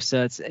autograph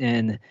sets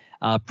in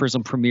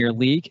Prism Premier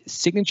League: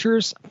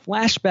 signatures,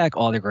 flashback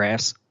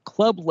autographs,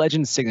 club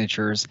legend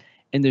signatures,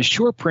 and the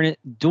short printed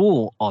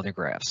dual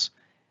autographs.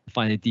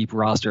 Find a deep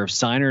roster of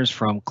signers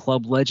from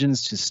club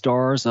legends to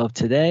stars of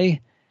today.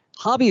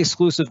 Hobby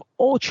exclusive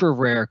ultra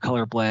rare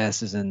color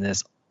blast is in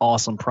this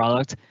awesome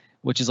product,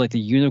 which is like the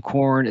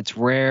unicorn. It's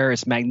rare,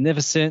 it's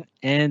magnificent,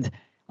 and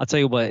I'll tell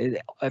you what,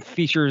 it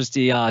features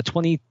the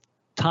 20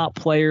 top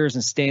players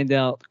and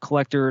standout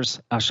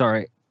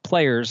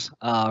players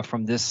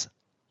from this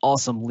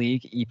awesome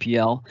league,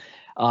 EPL.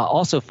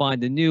 Also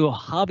find the new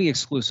hobby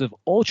exclusive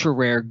ultra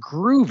rare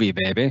Groovy,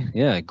 baby.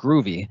 Yeah,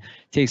 Groovy.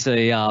 Takes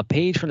a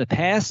page from the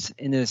past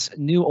in this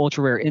new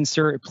ultra rare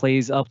insert. It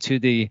plays up to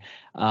the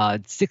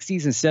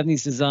 60s and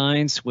 70s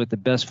designs with the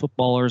best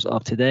footballers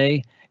of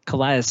today.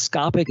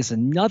 Kaleidoscopic is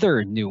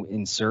another new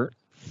insert.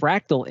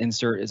 Fractal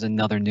insert is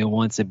another new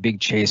one. It's a big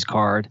chase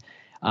card.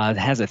 It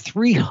has a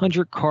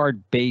 300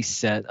 card base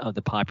set of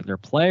the popular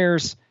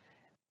players.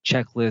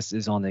 Checklist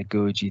is on the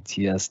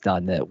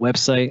gogts.net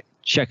website.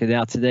 Check it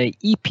out today.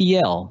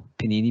 EPL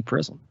Panini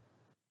Prism.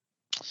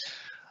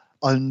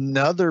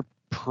 Another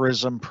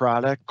Prism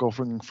product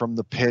going from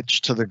the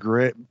pitch to the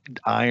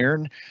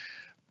gridiron.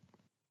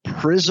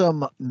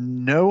 Prism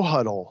no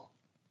huddle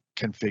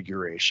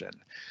configuration.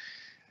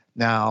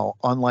 Now,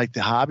 unlike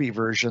the hobby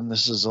version,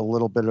 this is a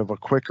little bit of a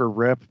quicker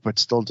rip, but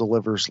still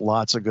delivers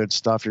lots of good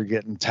stuff. You're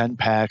getting 10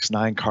 packs,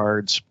 9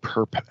 cards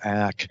per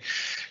pack,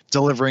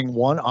 delivering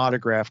 1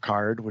 autograph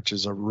card, which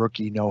is a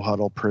rookie no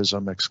huddle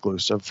prism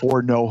exclusive,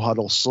 4 no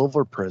huddle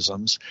silver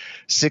prisms,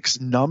 6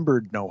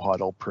 numbered no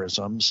huddle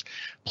prisms,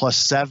 plus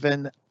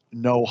 7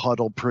 no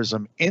huddle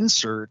prism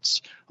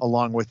inserts,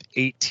 along with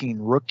 18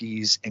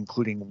 rookies,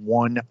 including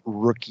 1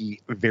 rookie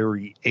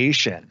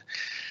variation.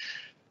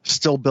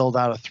 Still build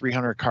out a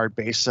 300 card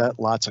base set,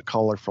 lots of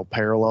colorful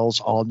parallels,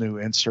 all new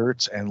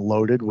inserts, and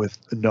loaded with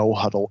no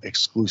huddle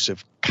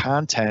exclusive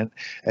content,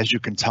 as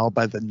you can tell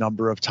by the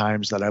number of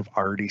times that I've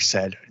already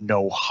said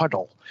no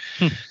huddle.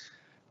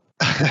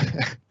 In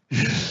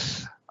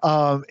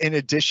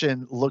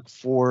addition, look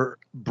for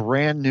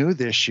brand new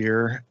this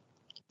year,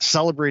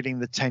 celebrating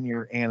the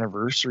 10-year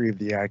anniversary of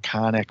the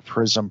iconic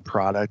Prism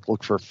product,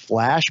 look for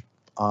flash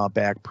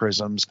back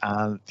prisms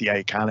on the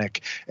iconic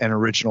and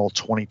original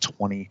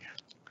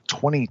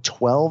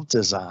 2012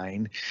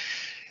 design,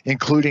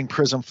 including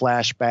Prism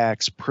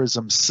flashbacks,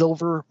 Prism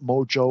Silver,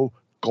 Mojo,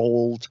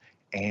 Gold,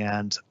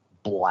 and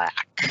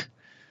Black.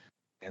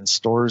 In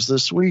stores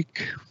this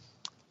week.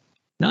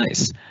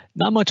 Nice.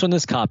 Not much on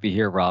this copy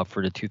here, Rob,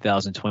 for the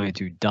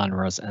 2022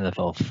 Donruss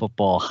NFL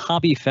Football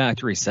Hobby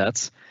Factory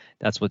sets.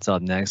 That's what's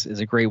up next. Is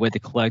a great way to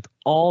collect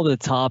all the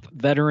top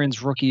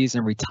veterans, rookies,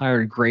 and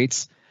retired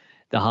greats.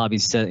 The hobby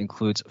set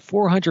includes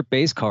 400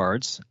 base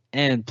cards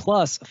and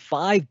plus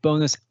 5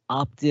 bonus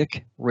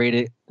optic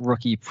rated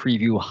rookie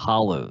preview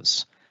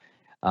hollows.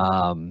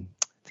 The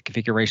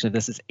configuration of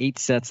this is 8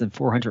 sets and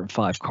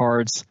 405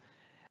 cards.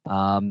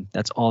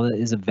 That's all that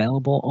is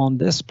available on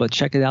this, but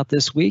check it out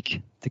this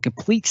week. The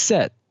complete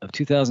set of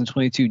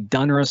 2022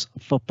 Donruss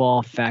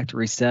Football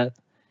Factory set.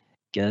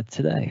 Get it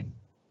today.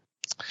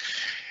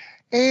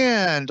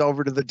 And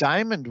over to the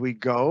Diamond we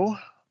go.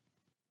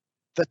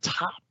 The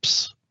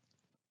Topps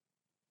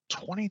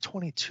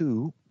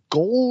 2022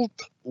 Gold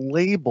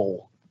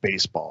Label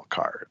baseball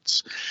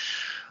cards.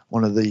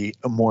 One of the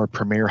more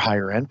premier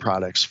higher end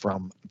products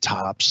from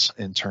Topps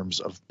in terms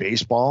of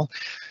baseball.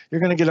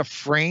 You're going to get a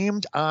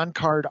framed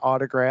on-card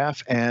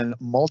autograph and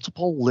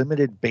multiple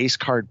limited base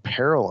card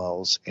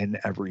parallels in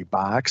every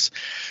box.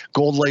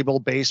 Gold Label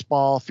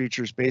Baseball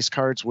features base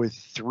cards with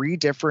 3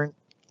 different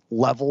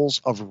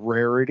levels of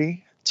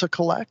rarity to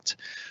collect,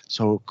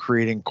 so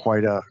creating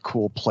quite a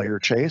cool player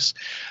chase.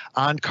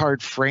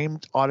 On-card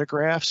framed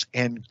autographs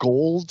and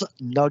gold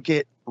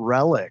nugget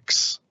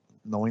relics.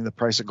 Knowing the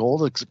price of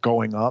gold, it's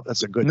going up.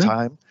 That's a good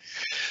time.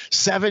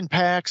 7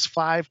 packs,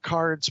 5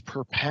 cards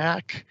per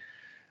pack.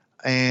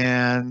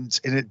 And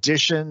in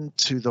addition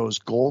to those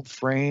gold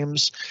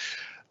frames,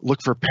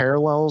 look for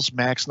parallels,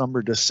 max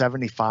numbered to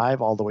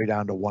 75 all the way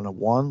down to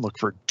 101. Look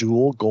for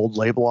dual Gold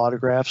Label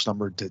autographs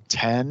numbered to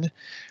 10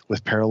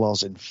 with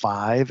parallels in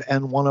 5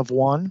 and 1 of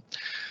 1.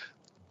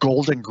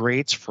 Golden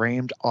Greats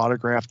framed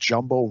autograph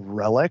jumbo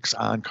relics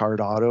on card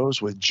autos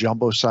with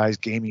jumbo size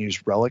game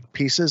used relic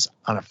pieces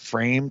on a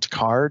framed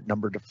card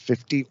numbered to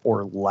 50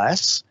 or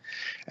less.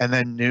 And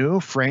then new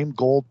framed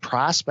gold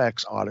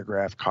prospects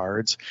autograph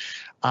cards,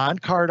 on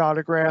card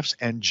autographs,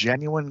 and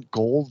genuine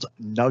gold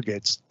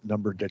nuggets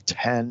numbered to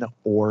 10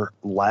 or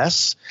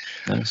less.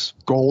 Nice.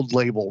 Gold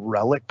Label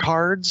relic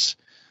cards,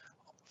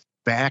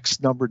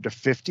 backs numbered to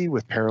 50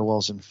 with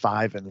parallels in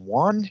 5 and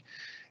 1.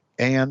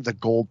 And the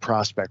gold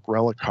prospect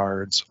relic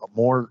cards,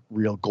 more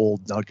real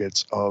gold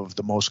nuggets of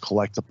the most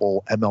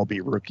collectible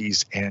MLB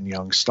rookies and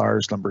young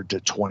stars numbered to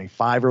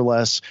 25 or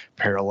less,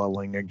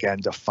 paralleling again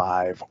to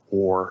 5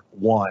 or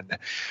 1.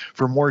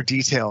 For more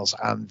details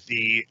on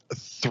the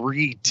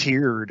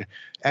 3-tiered,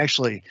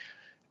 actually,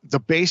 the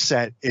base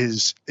set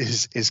is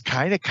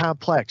kind of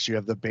complex. You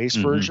have the base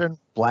version,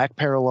 black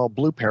parallel,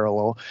 blue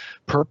parallel,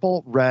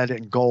 purple, red,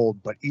 and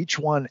gold, but each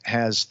one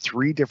has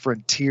 3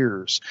 different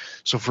tiers.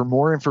 So for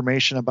more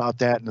information about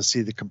that and to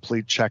see the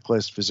complete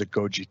checklist, visit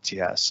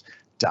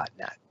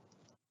gogts.net.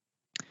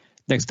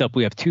 Next up,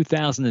 we have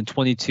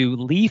 2022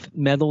 Leaf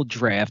Metal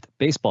Draft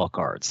baseball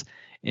cards.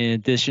 In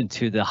addition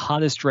to the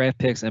hottest draft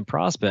picks and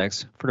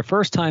prospects, for the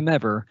first time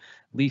ever,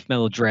 Leaf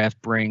Metal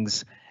Draft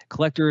brings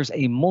collectors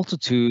a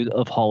multitude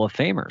of Hall of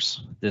Famers.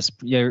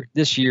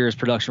 This year's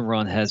production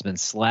run has been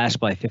slashed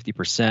by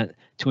 50%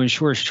 to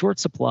ensure short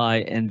supply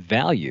and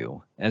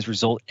value. As a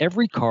result,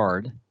 every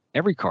card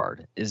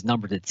is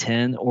numbered to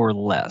 10 or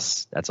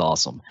less. That's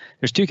awesome.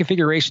 There's 2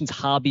 configurations,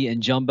 Hobby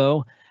and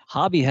Jumbo.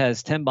 Hobby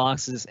has 10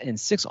 boxes and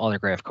 6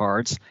 autograph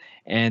cards,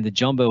 and the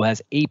Jumbo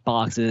has 8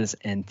 boxes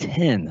and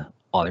 10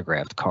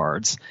 autographed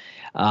cards.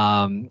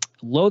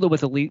 Loaded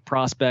with elite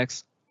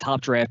prospects,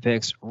 top draft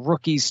picks,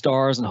 rookies,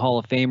 stars, and Hall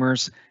of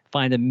Famers.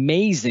 Find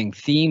amazing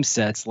theme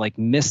sets like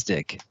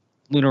Mystic,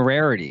 Lunar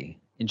Rarity,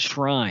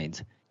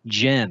 Enshrined,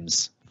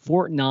 Gems,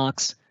 Fort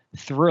Knox,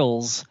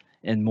 Thrills,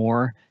 and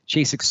more.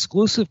 Chase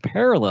exclusive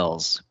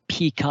parallels,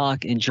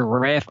 Peacock and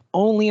Giraffe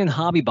only in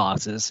hobby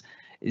boxes,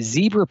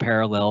 Zebra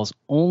parallels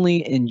only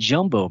in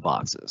jumbo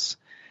boxes.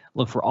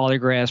 Look for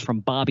autographs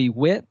from Bobby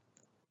Witt,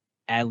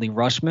 Adley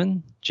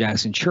Rushman,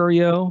 Jackson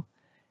Churio,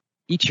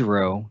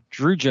 Ichiro,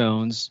 Drew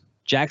Jones,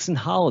 Jackson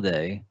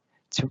Holiday,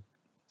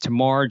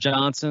 Tamar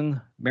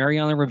Johnson,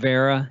 Mariano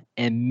Rivera,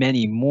 and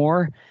many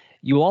more.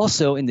 You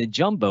also, in the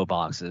jumbo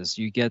boxes,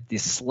 you get the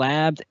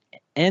slabbed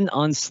and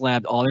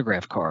unslabbed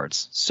autograph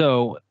cards.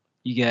 So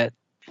you get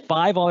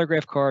 5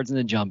 autograph cards in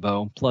the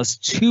jumbo, plus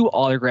 2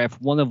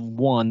 autographed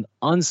 1-of-1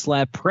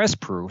 unslabbed press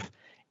proof,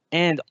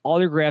 and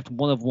autographed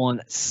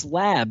 1-of-1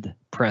 slabbed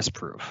press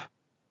proof.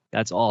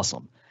 That's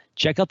awesome.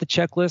 Check out the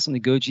checklist on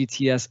the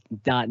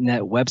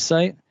GoGTS.net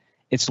website.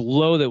 It's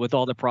loaded with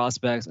all the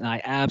prospects, and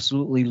I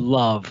absolutely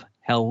love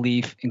how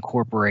Leaf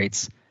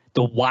incorporates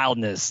the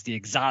wildness, the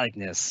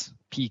exoticness,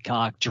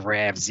 Peacock,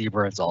 Giraffe,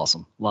 Zebra. It's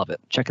awesome. Love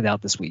it. Check it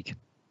out this week.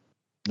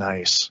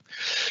 Nice.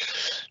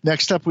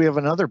 Next up, we have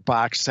another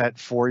box set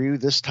for you.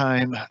 This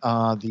time,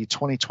 the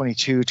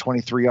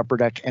 2022-23 Upper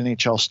Deck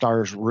NHL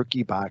Stars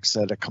rookie box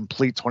set, a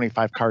complete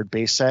 25-card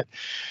base set.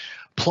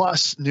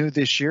 Plus, new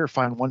this year,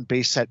 find one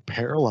base set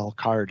parallel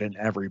card in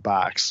every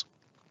box.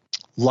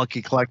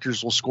 Lucky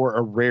collectors will score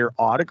a rare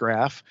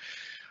autograph,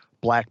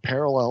 black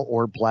parallel,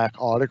 or black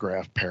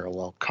autograph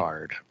parallel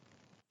card.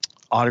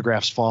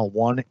 Autographs fall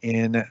one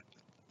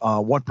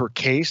per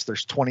case.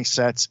 There's 20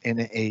 sets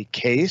in a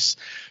case,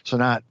 so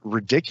not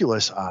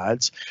ridiculous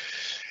odds.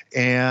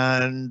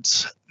 And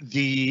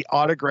the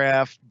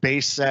autograph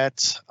base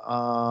set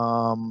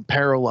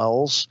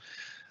parallels,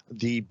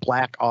 the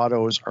black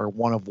autos are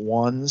 1 of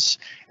 1s,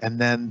 and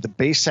then the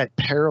base set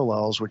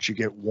parallels, which you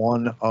get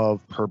 1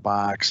 of per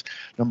box,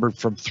 numbered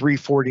from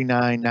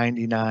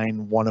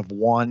 349.99, 1 of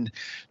 1.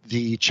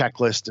 The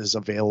checklist is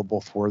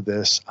available for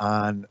this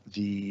on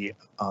the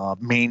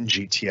main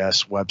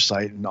GTS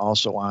website and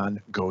also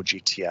on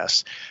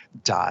gogts.net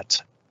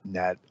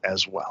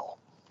as well.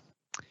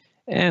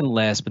 And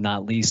last but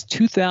not least,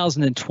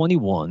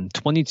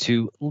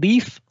 2021-22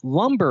 Leaf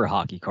Lumber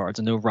hockey cards.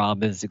 I know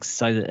Rob is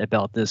excited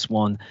about this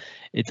one.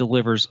 It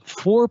delivers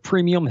 4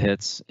 premium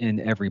hits in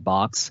every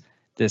box.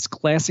 This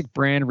classic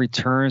brand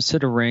returns to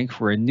the rink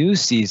for a new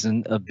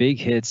season of big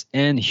hits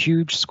and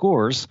huge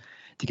scores.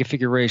 The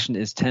configuration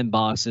is 10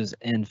 boxes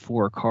and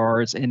 4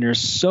 cards, and there's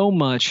so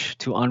much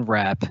to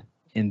unwrap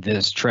in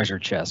this treasure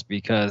chest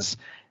because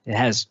it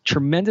has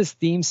tremendous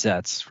theme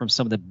sets from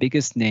some of the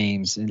biggest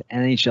names in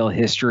NHL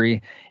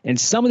history, and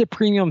some of the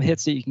premium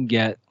hits that you can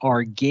get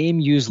are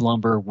game-used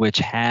lumber, which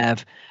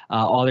have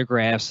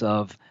autographs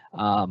of,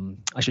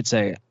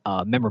 memorabilia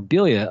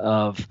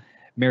of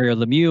Mario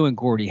Lemieux and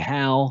Gordie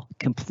Howe.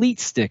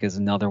 Complete Stick is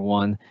another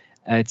one.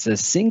 It's a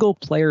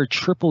single-player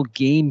triple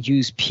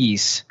game-used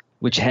piece,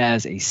 which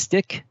has a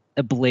stick,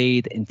 a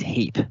blade, and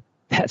tape.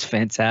 That's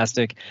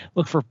fantastic.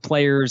 Look for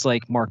players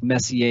like Mark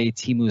Messier,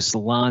 Teemu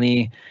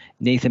Selanne,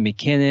 Nathan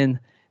McKinnon.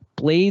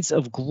 Blades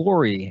of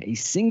Glory, a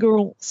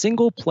single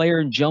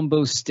player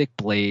jumbo stick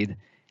blade.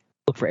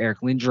 Look for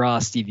Eric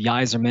Lindros, Steve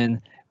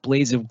Yzerman.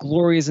 Blades of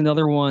Glory is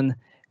another one.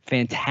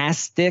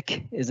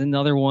 Fantastic is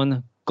another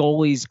one.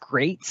 Goalies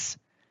Greats.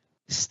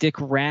 Stick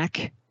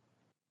Rack.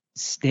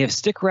 They have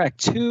Stick Rack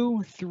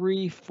 2,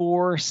 3,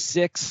 4,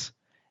 6.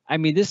 I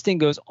mean, this thing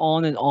goes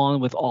on and on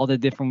with all the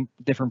different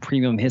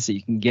premium hits that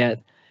you can get.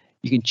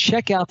 You can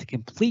check out the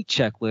complete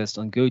checklist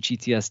on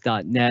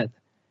gogts.net.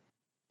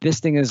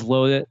 This thing is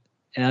loaded.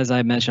 And as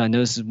I mentioned, I know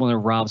this is one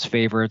of Rob's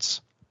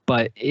favorites,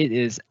 but it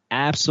is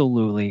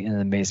absolutely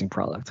an amazing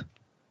product.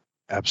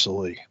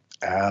 Absolutely.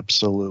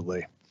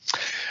 Absolutely.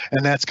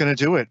 And that's going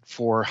to do it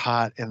for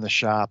Hot in the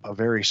Shop, a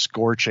very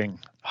scorching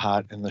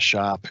Hot in the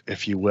Shop,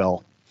 if you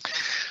will.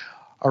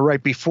 All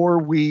right, before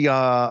we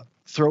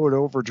throw it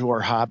over to our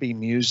Hobby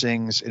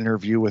Musings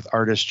interview with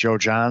artist Joe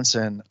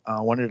Johnson,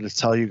 I wanted to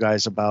tell you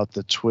guys about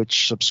the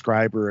Twitch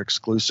subscriber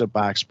exclusive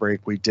box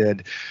break we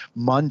did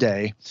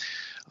Monday.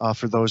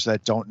 For those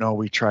that don't know,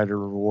 we try to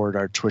reward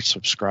our Twitch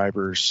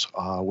subscribers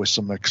with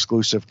some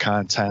exclusive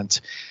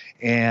content.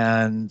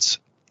 And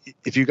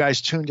if you guys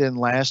tuned in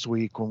last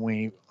week when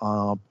we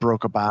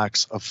broke a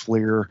box of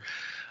Fleer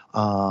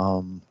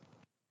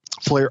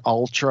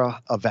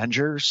Ultra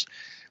Avengers,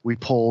 we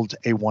pulled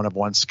a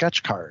 1-of-1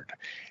 sketch card.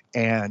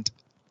 And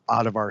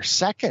out of our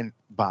second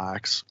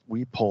box,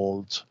 we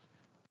pulled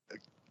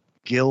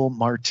Gil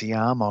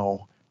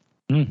Martiamo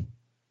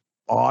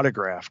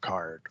autograph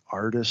card,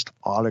 artist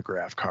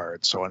autograph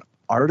card. So an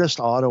artist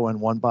auto in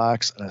one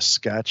box and a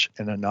sketch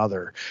in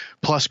another.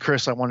 Plus,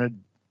 Chris, I wanted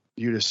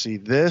you to see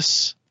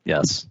this.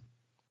 Yes.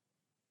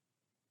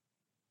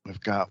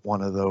 We've got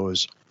one of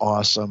those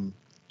awesome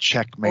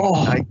checkmate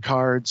night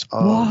cards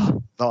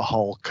of the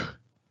Hulk.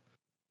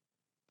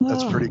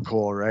 That's pretty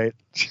cool, right?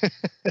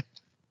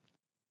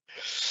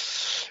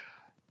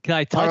 Can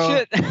I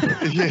touch it?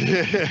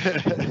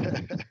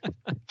 Yeah.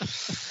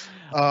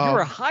 You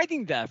were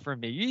hiding that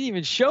from me. You didn't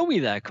even show me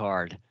that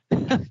card.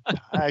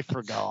 I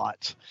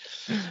forgot.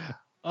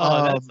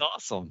 That's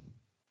awesome.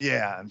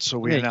 Yeah, and so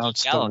we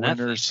announced the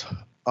winners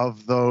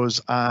of those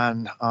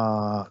on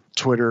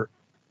Twitter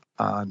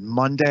on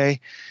Monday.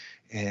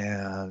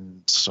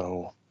 And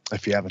so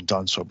if you haven't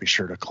done so, be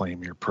sure to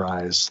claim your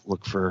prize.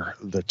 Look for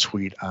the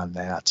tweet on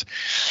that.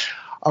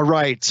 All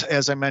right.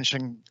 As I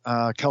mentioned,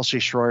 Kelsey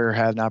Schroyer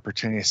had an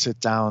opportunity to sit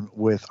down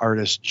with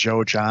artist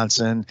Joe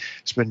Johnson.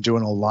 He's been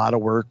doing a lot of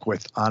work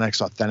with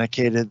Onyx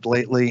Authenticated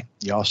lately.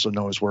 You also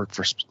know his work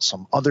for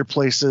some other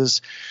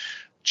places.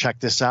 Check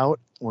this out.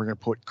 We're going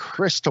to put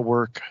Chris to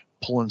work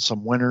pulling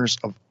some winners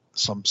of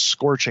some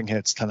scorching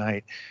hits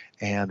tonight,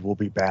 and we'll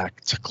be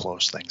back to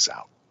close things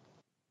out.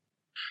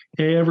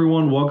 Hey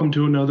everyone, welcome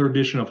to another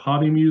edition of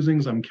Hobby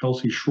Musings. I'm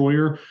Kelsey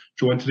Schroyer,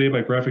 joined today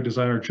by graphic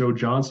designer Joe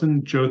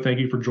Johnson. Joe, thank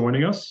you for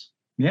joining us.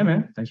 Yeah,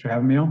 man. Thanks for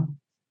having me on.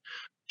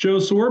 Joe,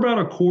 so we're about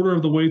a quarter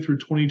of the way through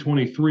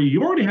 2023.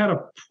 You already had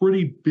a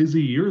pretty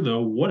busy year,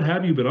 though. What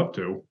have you been up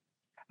to?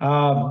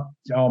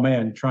 Oh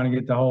man, trying to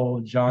get the whole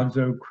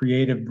Jonzo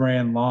creative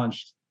brand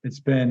launched.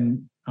 It's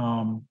been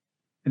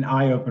an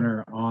eye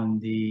opener on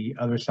the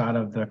other side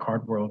of the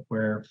card world,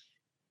 where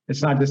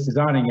it's not just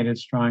designing it;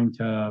 it's trying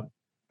to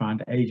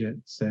find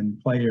agents and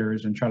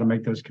players and try to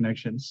make those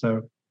connections.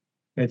 So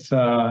it's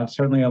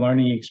certainly a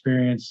learning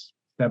experience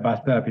step by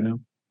step.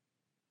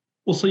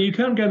 Well, so you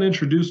kind of got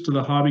introduced to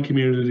the hobby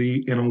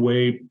community in a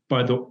way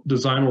by the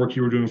design work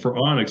you were doing for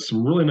Onyx.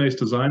 Some really nice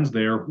designs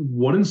there.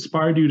 What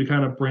inspired you to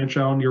kind of branch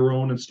out on your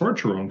own and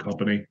start your own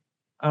company?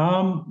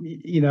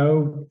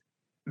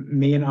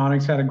 Me and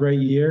Onyx had a great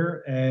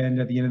year, and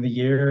at the end of the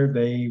year,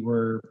 they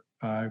were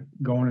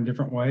going a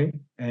different way.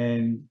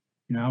 And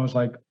I was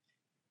like,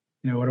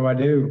 what do I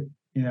do?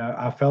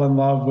 I fell in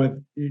love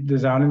with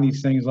designing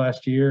these things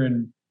last year,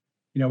 and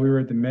we were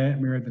at the Met,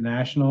 we were at the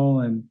National,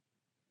 and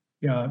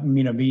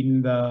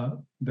meeting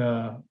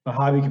the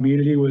hobby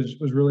community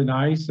was really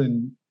nice.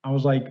 And I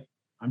was like,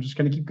 I'm just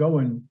going to keep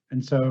going.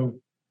 And so,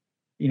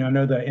 I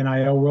know the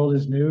NIL world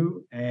is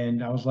new,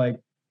 and I was like,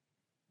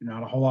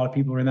 not a whole lot of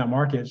people are in that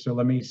market, so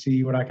let me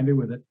see what I can do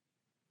with it.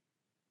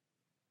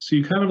 So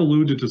you kind of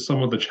alluded to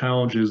some of the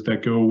challenges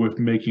that go with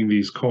making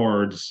these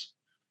cards.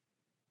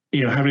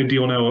 Having to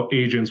deal now with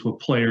agents, with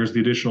players, the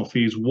additional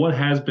fees. What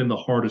has been the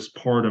hardest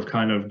part of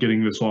kind of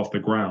getting this off the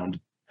ground?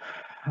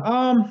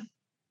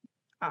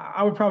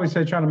 I would probably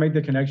say trying to make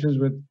the connections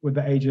with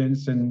the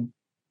agents, and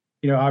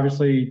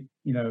obviously,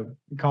 it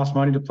costs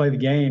money to play the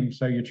game,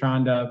 so you're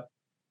trying to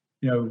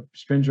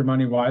spend your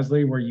money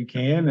wisely where you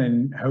can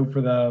and hope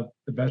for the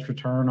best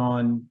return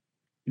on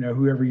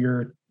whoever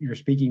you're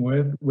speaking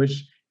with,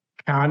 which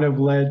kind of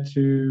led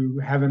to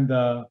having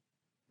the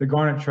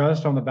Garnet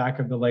Trust on the back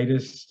of the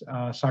latest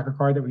soccer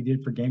card that we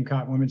did for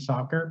Gamecock Women's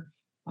Soccer.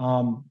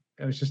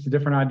 It was just a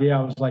different idea.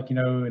 I was like, in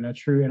a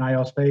true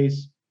NIL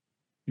space,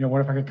 what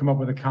if I could come up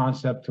with a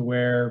concept to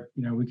where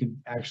we could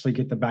actually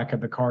get the back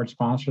of the card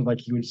sponsored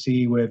like you would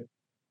see with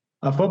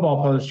a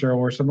football poster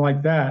or something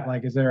like that?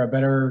 Like, is there a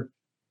better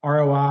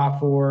ROI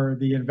for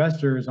the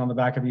investors on the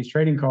back of these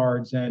trading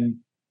cards? And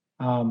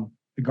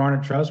the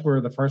Garnet Trust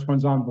were the first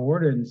ones on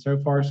board, and so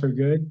far so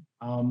good.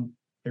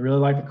 They really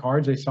like the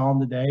cards. They saw them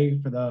today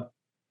for the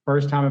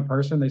first time in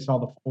person. They saw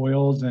the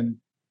foils, and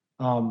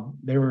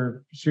they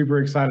were super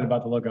excited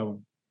about the look of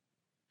them.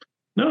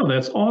 No,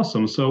 that's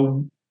awesome.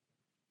 So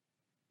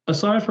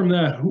aside from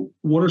that,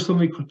 what are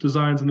some of the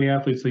designs and the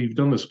athletes that you've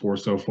done this for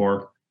so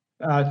far?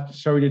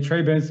 So we did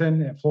Trey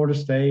Benson at Florida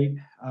State.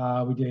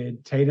 We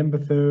did Tatum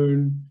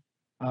Bethune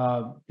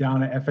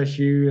down at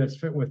FSU. That's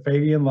fit with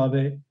Fabian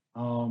Lovett.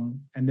 And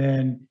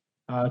then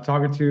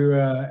talking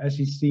to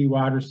SEC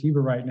wide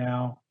receiver right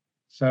now.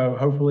 So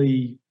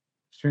hopefully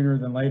sooner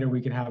than later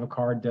we can have a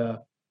card to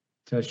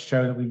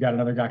show that we've got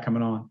another guy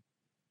coming on.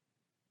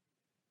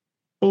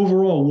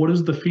 Overall, what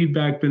has the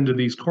feedback been to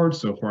these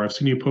cards so far? I've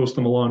seen you post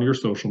them a lot on your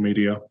social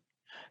media.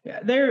 Yeah,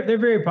 they're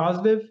very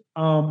positive.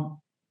 The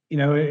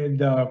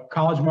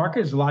college market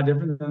is a lot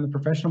different than the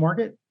professional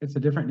market. It's a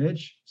different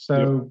niche.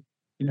 So,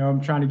 I'm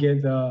trying to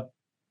get the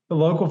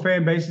local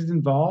fan bases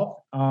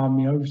involved.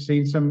 We've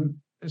seen some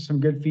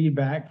good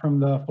feedback from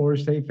the Florida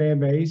State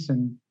fan base,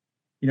 and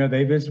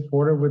they've been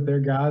supportive with their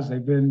guys.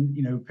 They've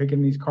been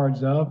picking these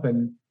cards up,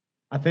 and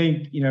I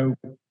think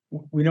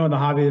we know in the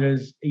hobby that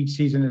as each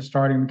season is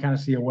starting, we kind of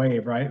see a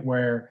wave, right?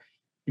 Where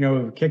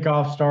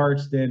kickoff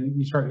starts, then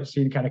you start to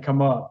see it kind of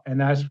come up,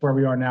 and that's where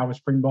we are now with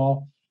spring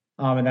ball.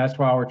 And that's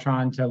why we're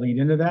trying to lead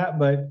into that.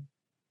 But,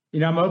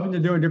 I'm open to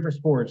doing different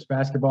sports,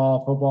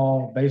 basketball,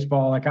 football,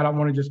 baseball. Like, I don't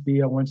want to just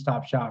be a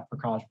one-stop shop for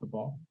college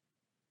football.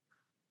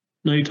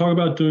 Now, you talk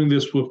about doing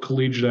this with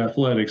collegiate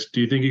athletics. Do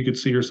you think you could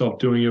see yourself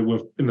doing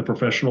it in the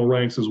professional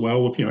ranks as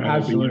well? With,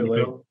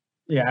 Absolutely.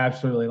 Yeah,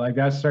 absolutely. Like,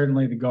 that's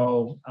certainly the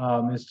goal,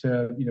 is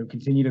to,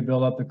 continue to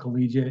build up the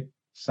collegiate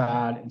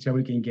side until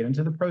we can get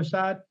into the pro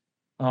side.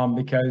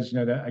 Because,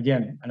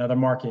 again, another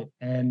market.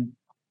 And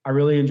I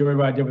really enjoyed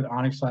what I did with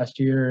Onyx last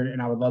year,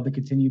 and I would love to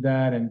continue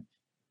that. And,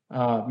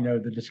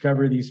 the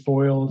discovery of these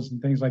foils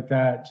and things like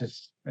that,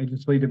 they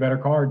just lead to better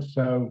cards.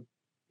 So,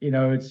 you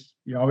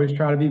always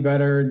try to be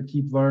better and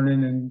keep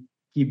learning and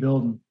keep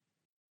building.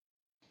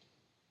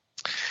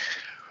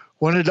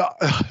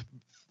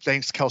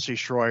 Thanks, Kelsey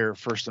Schroyer,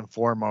 first and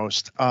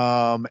foremost.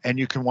 And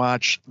you can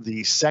watch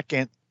the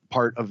second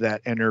part of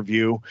that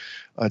interview.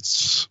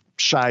 It's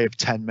shy of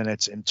 10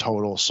 minutes in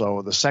total.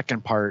 So the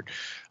second part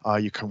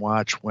you can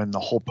watch when the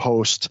whole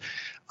post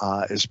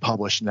is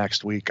published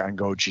next week on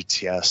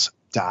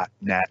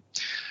GoGTS.net.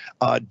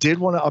 Did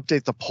want to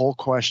update the poll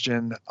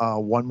question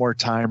one more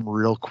time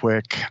real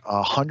quick.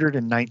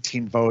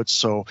 119 votes,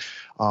 so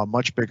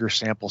much bigger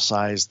sample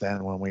size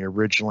than when we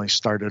originally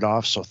started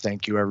off. So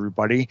thank you,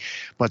 everybody.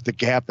 But the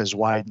gap is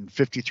widened,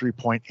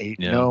 53.8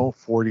 no,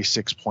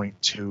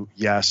 46.2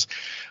 yes.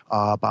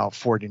 About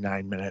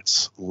 49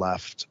 minutes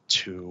left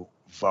to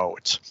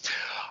vote.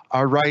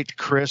 All right,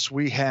 Chris,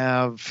 we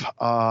have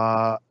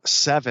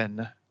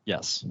 7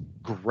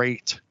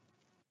 great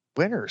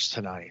winners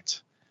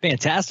tonight.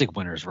 Fantastic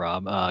winners,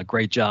 Rob.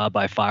 Great job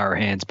by Fire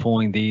Hands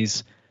pulling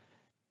these.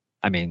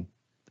 I mean,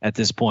 at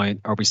this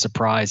point, are we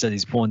surprised that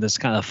he's pulling this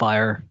kind of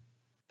fire?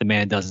 The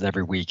man does it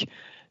every week.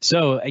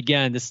 So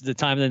again, this is the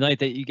time of the night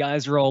that you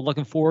guys are all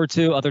looking forward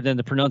to, other than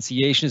the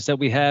pronunciations that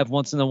we have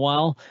once in a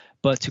while.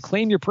 But to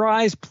claim your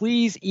prize,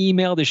 please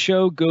email the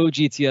show,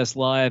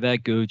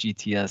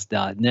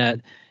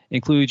 gogtslive@gogts.net.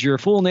 Include your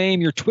full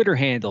name, your Twitter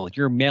handle,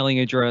 your mailing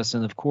address,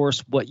 and of course,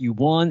 what you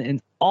won. And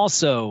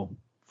also,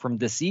 from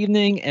this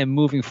evening and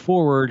moving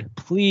forward,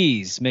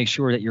 please make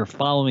sure that you're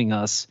following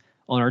us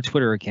on our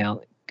Twitter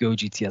account,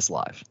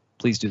 GoGTSLive.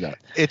 Please do that.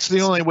 It's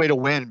the only way to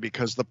win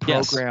because the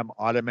program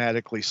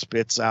automatically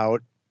spits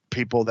out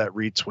people that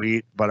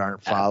retweet but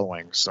aren't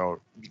following.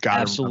 So you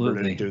got to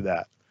remember to do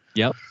that.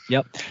 Yep.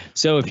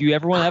 So if you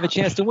ever want to have a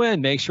chance to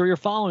win, make sure you're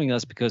following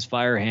us because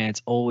Fire Hands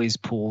always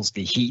pulls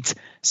the heat.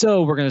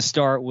 So we're going to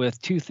start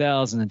with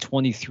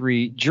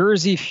 2023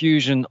 Jersey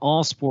Fusion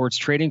All Sports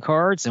trading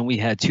cards, and we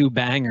had 2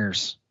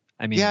 bangers.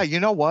 I mean, yeah, you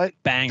know what?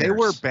 Bangers. They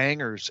were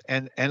bangers,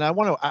 and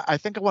I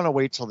think I want to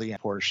wait till the end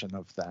portion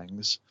of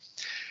things,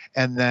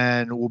 and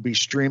then we'll be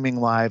streaming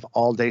live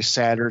all day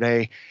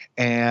Saturday,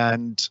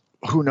 and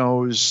who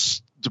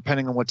knows.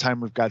 Depending on what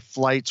time we've got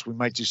flights, we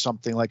might do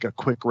something like a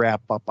quick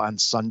wrap up on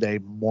Sunday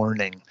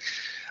morning.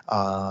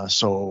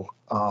 So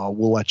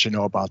we'll let you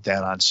know about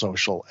that on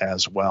social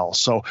as well.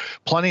 So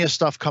plenty of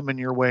stuff coming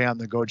your way on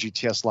the Go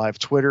GTS Live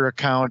Twitter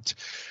account,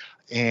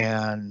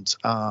 and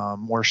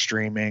more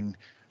streaming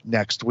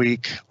next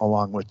week,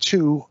 along with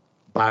 2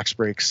 box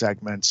break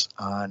segments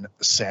on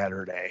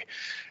Saturday,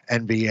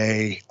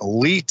 NBA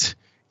Elite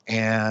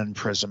and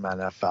Prism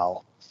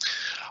NFL.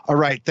 All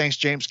right. Thanks,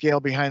 James Gale,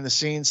 behind the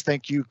scenes.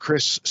 Thank you,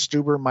 Chris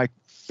Stuber, my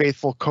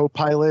faithful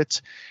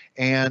co-pilot,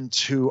 and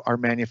to our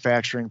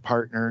manufacturing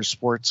partners,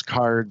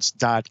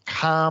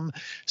 sportscards.com,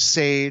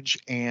 Sage,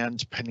 and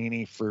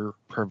Panini for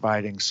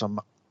providing some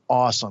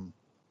awesome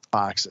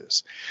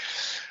boxes.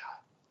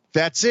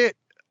 That's it.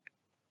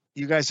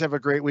 You guys have a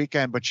great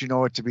weekend, but you know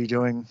what to be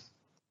doing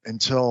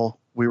until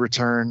we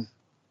return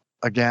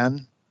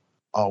again.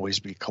 Always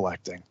be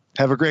collecting.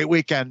 Have a great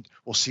weekend.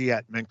 We'll see you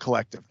at Mint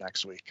Collective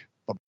next week.